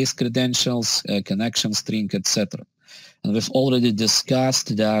database credentials, connection string, etc. And we've already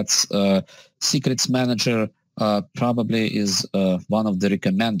discussed that Secrets Manager probably is one of the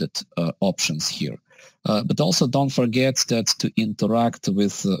recommended options here. But also don't forget that to interact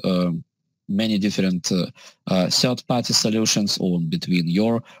with many different third-party solutions or between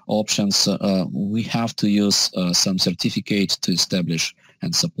your options, we have to use some certificate to establish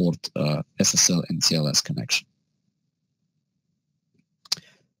and support SSL and TLS connection.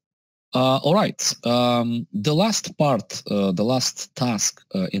 All right, the last part, the last task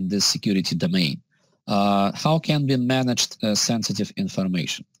in this security domain, how can we manage sensitive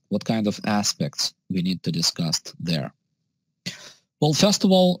information? What kind of aspects we need to discuss there? Well, first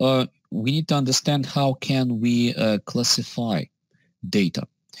of all, we need to understand how can we classify data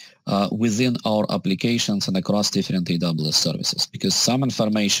within our applications and across different AWS services, because some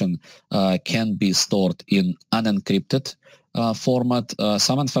information can be stored in unencrypted format.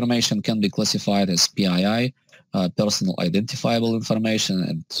 Some information can be classified as PII, personal identifiable information,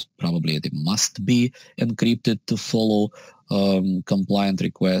 and probably it must be encrypted to follow compliant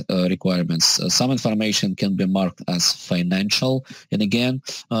requirements. Some information can be marked as financial, and again,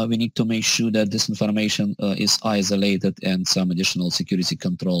 we need to make sure that this information is isolated, and some additional security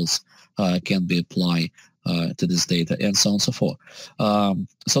controls can be applied to this data, and so on and so forth.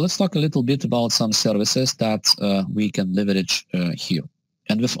 So let's talk a little bit about some services that we can leverage here.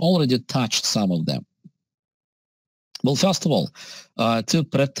 And we've already touched some of them. Well, first of all, to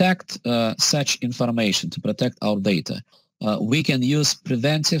protect such information, to protect our data, we can use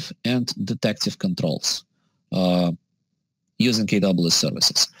preventive and detective controls using AWS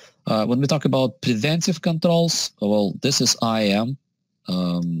services. When we talk about preventive controls, well, this is IAM,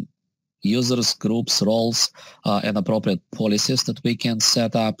 users, groups, roles, and appropriate policies that we can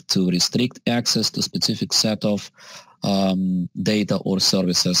set up to restrict access to specific set of data or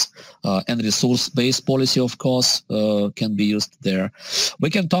services, and resource-based policy, of course, can be used there.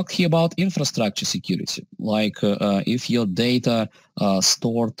 We can talk here about infrastructure security, like if your data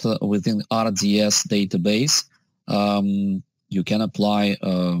stored within RDS database, you can apply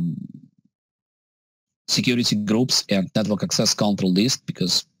security groups and network access control list,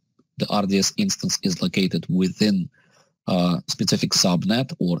 because the RDS instance is located within specific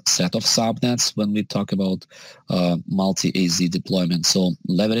subnet or set of subnets when we talk about multi-AZ deployment. So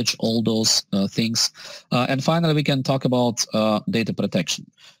leverage all those things. And finally, we can talk about data protection.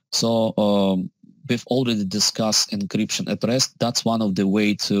 So we've already discussed encryption at rest. That's one of the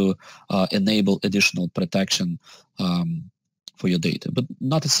way to enable additional protection for your data, but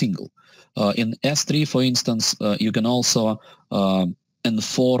not a single. In S3, for instance, you can also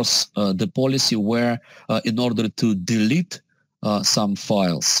enforce the policy where in order to delete some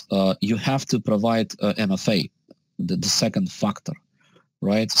files, you have to provide MFA, the second factor,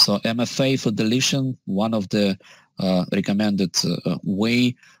 right? So MFA for deletion, one of the recommended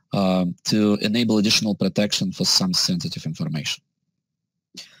way to enable additional protection for some sensitive information.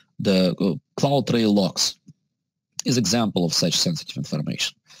 The CloudTrail logs is example of such sensitive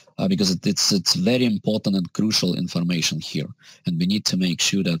information. Because it's very important and crucial information here, and we need to make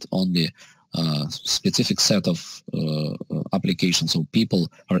sure that only a specific set of applications or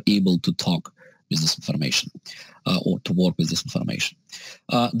people are able to talk with this information or to work with this information.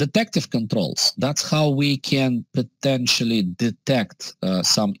 Detective controls, that's how we can potentially detect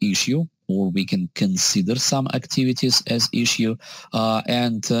some issue, or we can consider some activities as issue,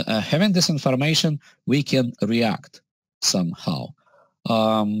 and having this information, we can react somehow.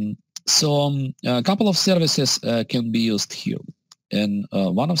 So a couple of services can be used here, and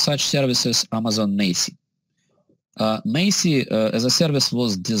one of such services, Amazon Macie. Macie as a service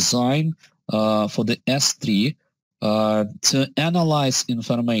was designed for the S3 to analyze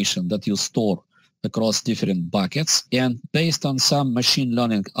information that you store across different buckets, and based on some machine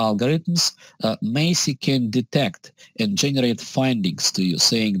learning algorithms, Macie can detect and generate findings to you,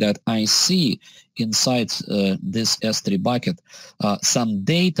 saying that I see inside this S3 bucket some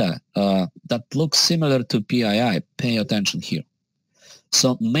data that looks similar to PII. Pay attention here.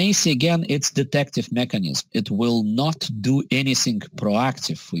 So Macie, again, it's detective mechanism. It will not do anything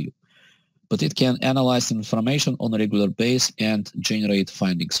proactive for you, but it can analyze information on a regular basis and generate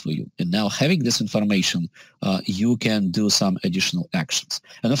findings for you. And now, having this information, you can do some additional actions.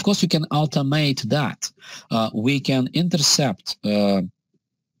 And of course, you can automate that. We can intercept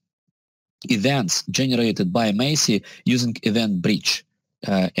events generated by Macie using event bridge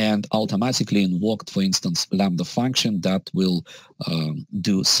and automatically invoked, for instance, Lambda function that will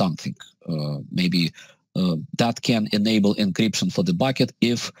do something. Maybe that can enable encryption for the bucket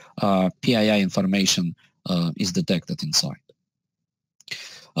if PII information is detected inside.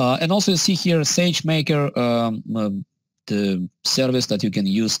 And also you see here SageMaker, the service that you can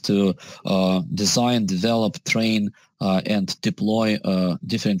use to design, develop, train, and deploy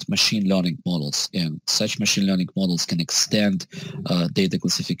different machine learning models. And such machine learning models can extend data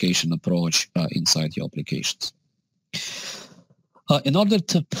classification approach inside your applications. In order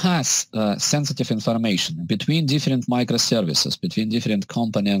to pass sensitive information between different microservices, between different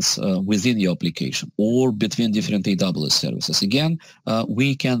components within your application, or between different AWS services, again,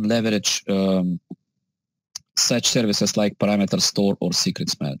 we can leverage such services like parameter store or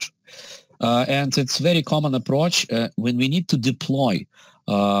secrets manager. And it's a very common approach when we need to deploy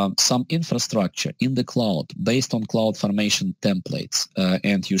some infrastructure in the cloud based on CloudFormation templates.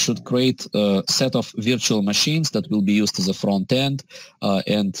 And you should create a set of virtual machines that will be used as a front end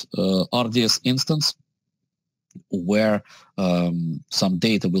and RDS instance where some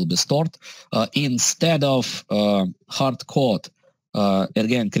data will be stored. Instead of hard code,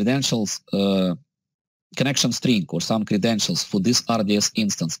 again, credentials, connection string or some credentials for this RDS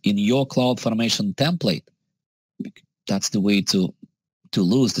instance in your CloudFormation template, that's the way to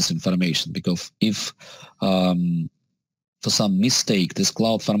lose this information, because if for some mistake this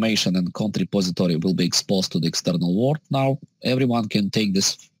CloudFormation and code repository will be exposed to the external world, now everyone can take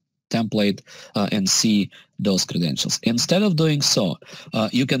this template and see those credentials. Instead of doing so,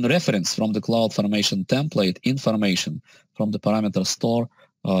 you can reference from the CloudFormation template information from the parameter store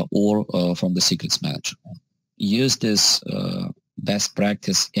or from the secrets manager. Use this best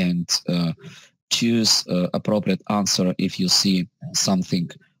practice and choose appropriate answer if you see something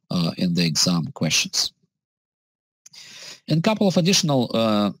in the exam questions. And a couple of additional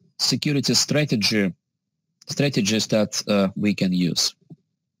security strategies that we can use.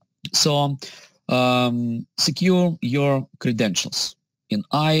 So secure your credentials. In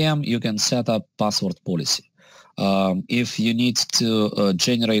IAM, you can set up password policy. If you need to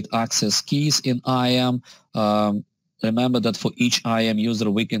generate access keys in IAM, remember that for each IAM user,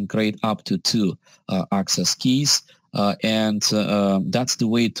 we can create up to 2 access keys, and that's the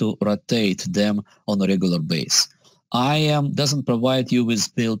way to rotate them on a regular basis. IAM doesn't provide you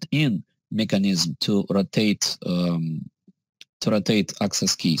with built-in mechanism to rotate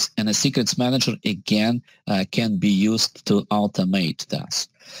access keys, and a secrets manager again can be used to automate that.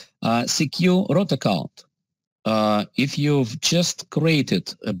 Secure root account. If you've just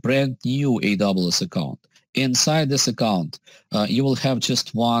created a brand new AWS account, inside this account you will have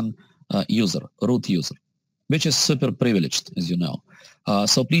just one user, root user, which is super privileged, as you know.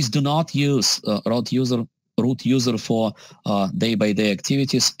 So please do not use root user for day-by-day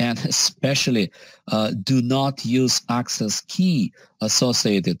activities, and especially do not use access key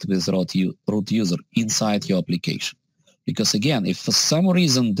associated with root user inside your application. Because again, if for some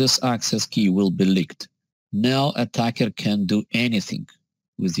reason this access key will be leaked, no attacker can do anything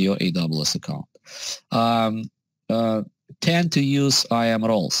with your AWS account. Tend to use IAM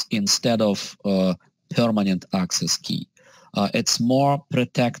roles instead of permanent access key. It's more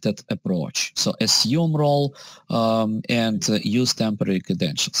protected approach. So assume role and use temporary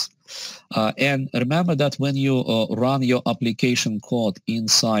credentials. And remember that when you run your application code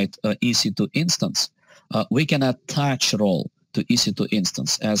inside EC2 instance, we can attach role to EC2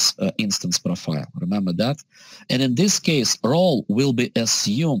 instance as instance profile. Remember that? And in this case, role will be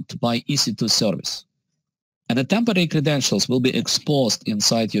assumed by EC2 service. And the temporary credentials will be exposed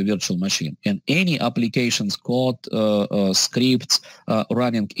inside your virtual machine. And any applications, code, scripts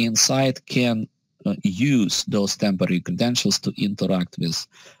running inside can use those temporary credentials to interact with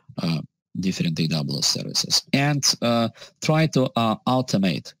different AWS services. And try to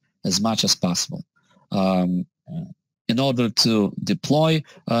automate as much as possible. In order to deploy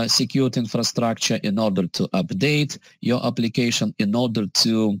secured infrastructure, in order to update your application, in order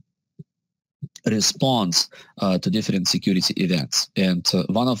to respond to different security events. And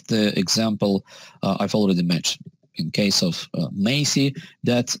one of the example I've already mentioned, in case of Macy,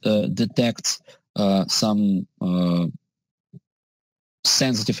 that detects some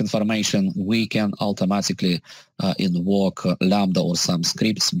sensitive information, we can automatically invoke Lambda or some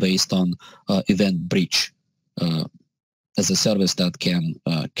scripts based on event breach as a service that can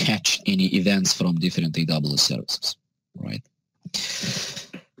catch any events from different AWS services, right?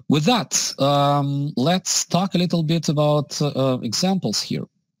 With that, let's talk a little bit about examples here.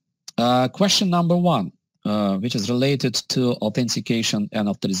 Question number 1, which is related to authentication and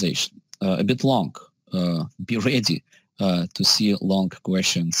authorization. A bit long. Be ready to see long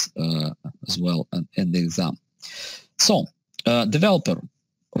questions as well in the exam. So, developer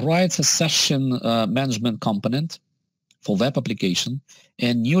writes a session management component for web application,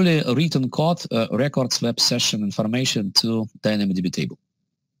 and newly written code records web session information to DynamoDB table.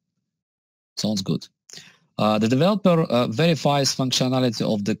 Sounds good. The developer verifies functionality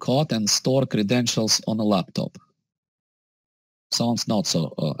of the code and store credentials on a laptop. Sounds not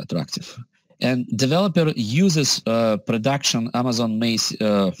so attractive. And developer uses production Amazon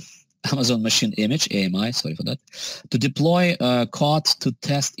Machine Image, AMI, sorry for that, to deploy code to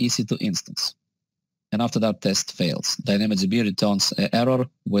test EC2 instance. And after that test fails, DynamoDB returns an error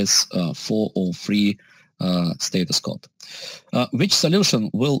with 403 status code. Which solution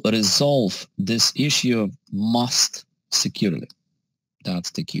will resolve this issue most securely?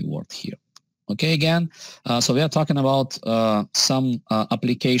 That's the key word here. Okay, again, so we are talking about some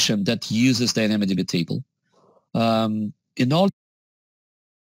application that uses DynamoDB table. In order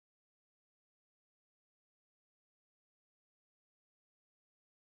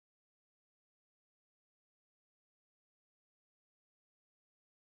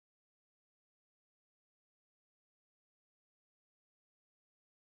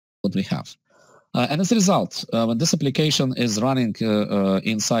what we have. And as a result, when this application is running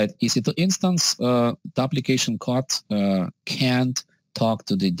inside EC2 instance, the application code can't talk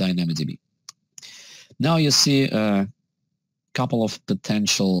to the DynamoDB. Now you see a couple of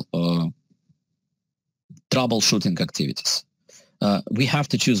potential troubleshooting activities. we have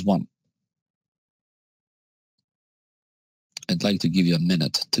to choose one. I'd like to give you a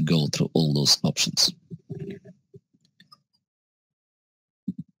minute to go through all those options.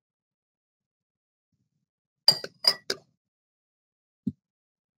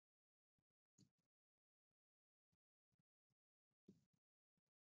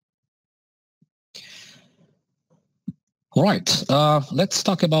 All right, let's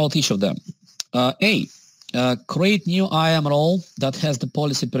talk about each of them. A, create new IAM role that has the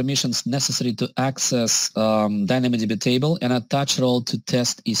policy permissions necessary to access DynamoDB table and attach role to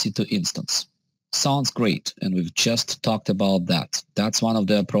test EC2 instance. Sounds great, and we've just talked about that. That's one of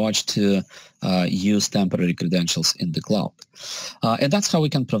the approach to use temporary credentials in the cloud. And that's how we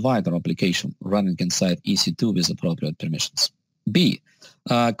can provide our application running inside EC2 with appropriate permissions. B,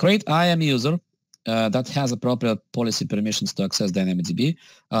 create IAM user that has appropriate policy permissions to access DynamoDB,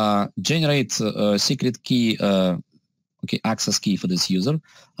 generate a secret key, access key for this user,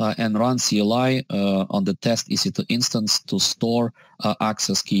 and run CLI on the test EC2 instance to store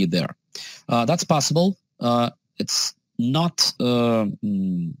access key there. That's possible. It's not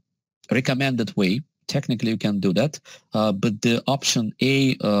recommended way. Technically, you can do that, but the option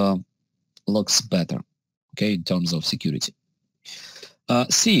A looks better, in terms of security.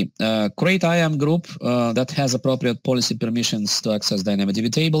 C, create IAM group that has appropriate policy permissions to access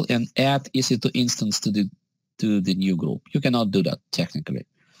DynamoDB table and add EC2 instance to the new group. You cannot do that technically.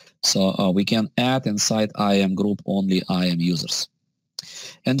 So we can add inside IAM group only IAM users.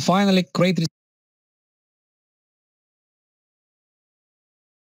 And finally, create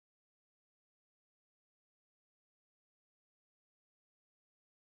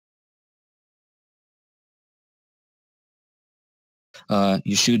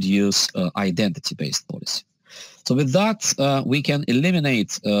you should use identity-based policy. So with that, we can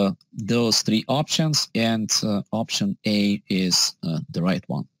eliminate those three options, and option A is the right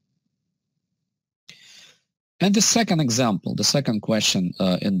one. And the second example, the second question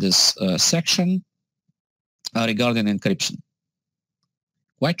in this section regarding encryption.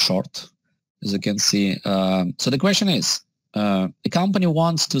 Quite short, as you can see. So the question is, a company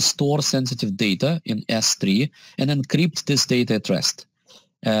wants to store sensitive data in S3 and encrypt this data at rest.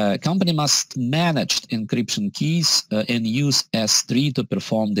 Company must manage encryption keys and use S3 to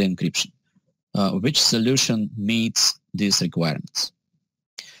perform the encryption. Which solution meets these requirements?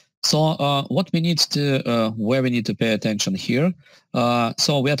 So what we need to, where we need to pay attention here.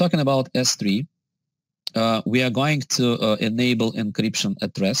 So we are talking about S3. We are going to enable encryption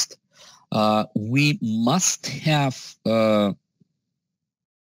at rest. We must have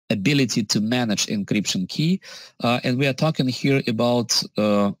ability to manage encryption key, and we are talking here about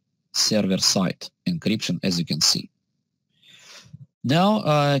server-side encryption, as you can see.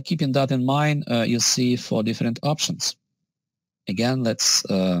 Now, keeping that in mind, you see 4 different options. Again, let's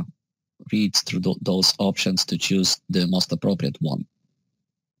read through those options to choose the most appropriate one.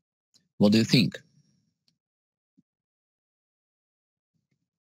 What do you think?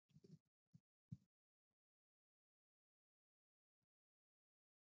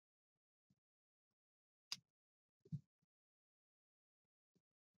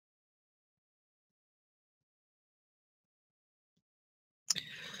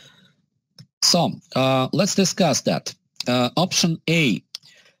 So let's discuss that. Option A,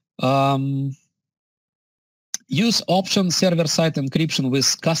 use option server-side encryption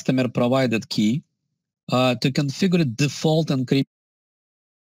with customer-provided key to configure default encryption